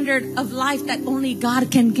standard of life that only God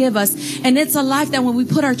can give us. And it's a life that when we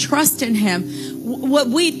put our trust in Him, what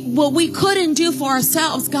we couldn't do for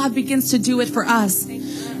ourselves, God begins to do it for us.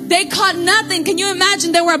 They caught nothing. Can you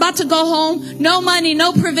imagine? They were about to go home. No money,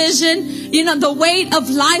 no provision. You know, the weight of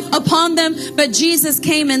life upon them. But Jesus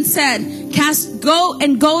came and said,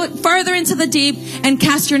 go further into the deep and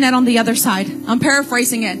cast your net on the other side. I'm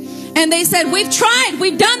paraphrasing it. And they said, we've tried.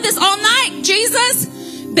 We've done this all night, Jesus.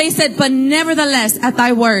 They said, but nevertheless, at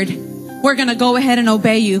thy word, we're going to go ahead and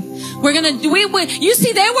obey you. You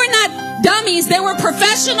see, they were not dummies. They were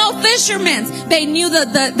professional fishermen. They knew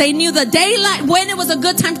the daylight, when it was a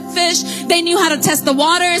good time to fish. They knew how to test the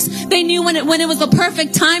waters. They knew when it was the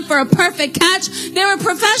perfect time for a perfect catch. They were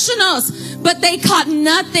professionals, but they caught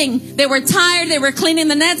nothing. They were tired. They were cleaning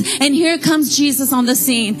the nets. And here comes Jesus on the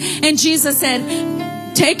scene. And Jesus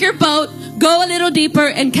said, take your boat, go a little deeper,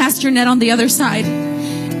 and cast your net on the other side.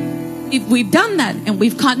 We've done that, and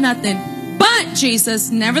we've caught nothing. But Jesus,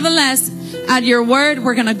 nevertheless, at your word,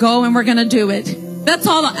 we're going to go and we're going to do it. That's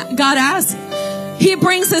all God asks. He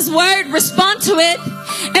brings His word, respond to it.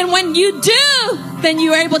 And when you do, then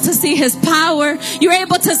you're able to see His power. You're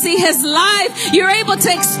able to see His life. You're able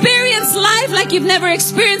to experience life like you've never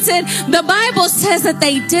experienced it. The Bible says that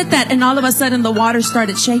they did that, and all of a sudden the water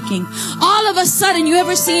started shaking. All of a sudden, you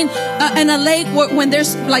ever seen in a lake when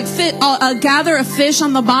there's like a gather of fish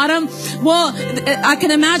on the bottom? Well, I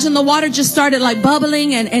can imagine the water just started like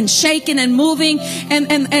bubbling and shaking and moving.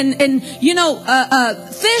 And you know,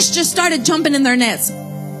 fish just started jumping in their nets.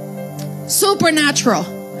 Supernatural.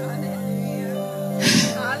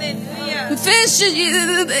 Hallelujah. Fish,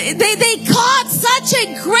 they caught such a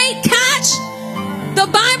great catch. The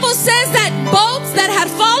Bible says that boats that had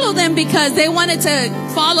followed them because they wanted to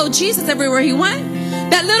follow Jesus everywhere He went,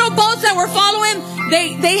 that little boats that were following,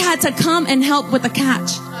 They had to come and help with the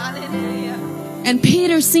catch. Hallelujah. And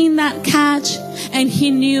Peter seen that catch, and he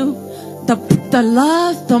knew the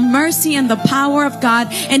love, the mercy, and the power of God.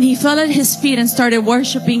 And he fell at his feet and started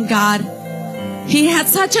worshiping God. He had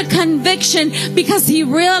such a conviction because he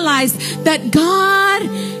realized that God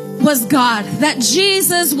was God, that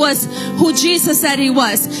Jesus was who Jesus said he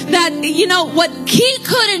was, that, you know, what he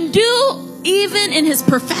couldn't do even in his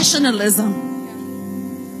professionalism.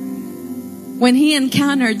 When he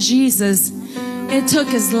encountered Jesus, it took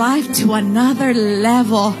his life to another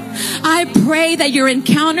level. I pray that your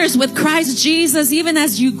encounters with Christ Jesus, even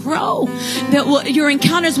as you grow, that your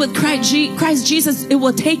encounters with Christ Jesus, it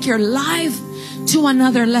will take your life to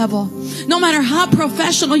another level. No matter how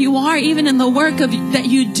professional you are, even in the work that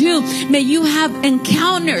you do, may you have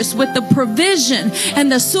encounters with the provision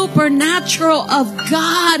and the supernatural of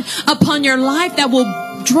God upon your life that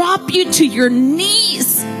will drop you to your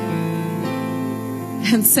knees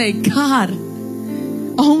and say, God,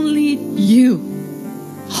 only you,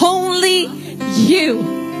 only you,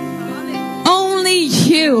 only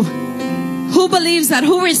you. Who believes that?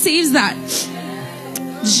 Who receives that?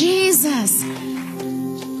 Jesus.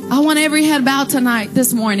 I want every head bowed tonight,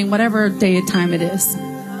 this morning, whatever day and time it is.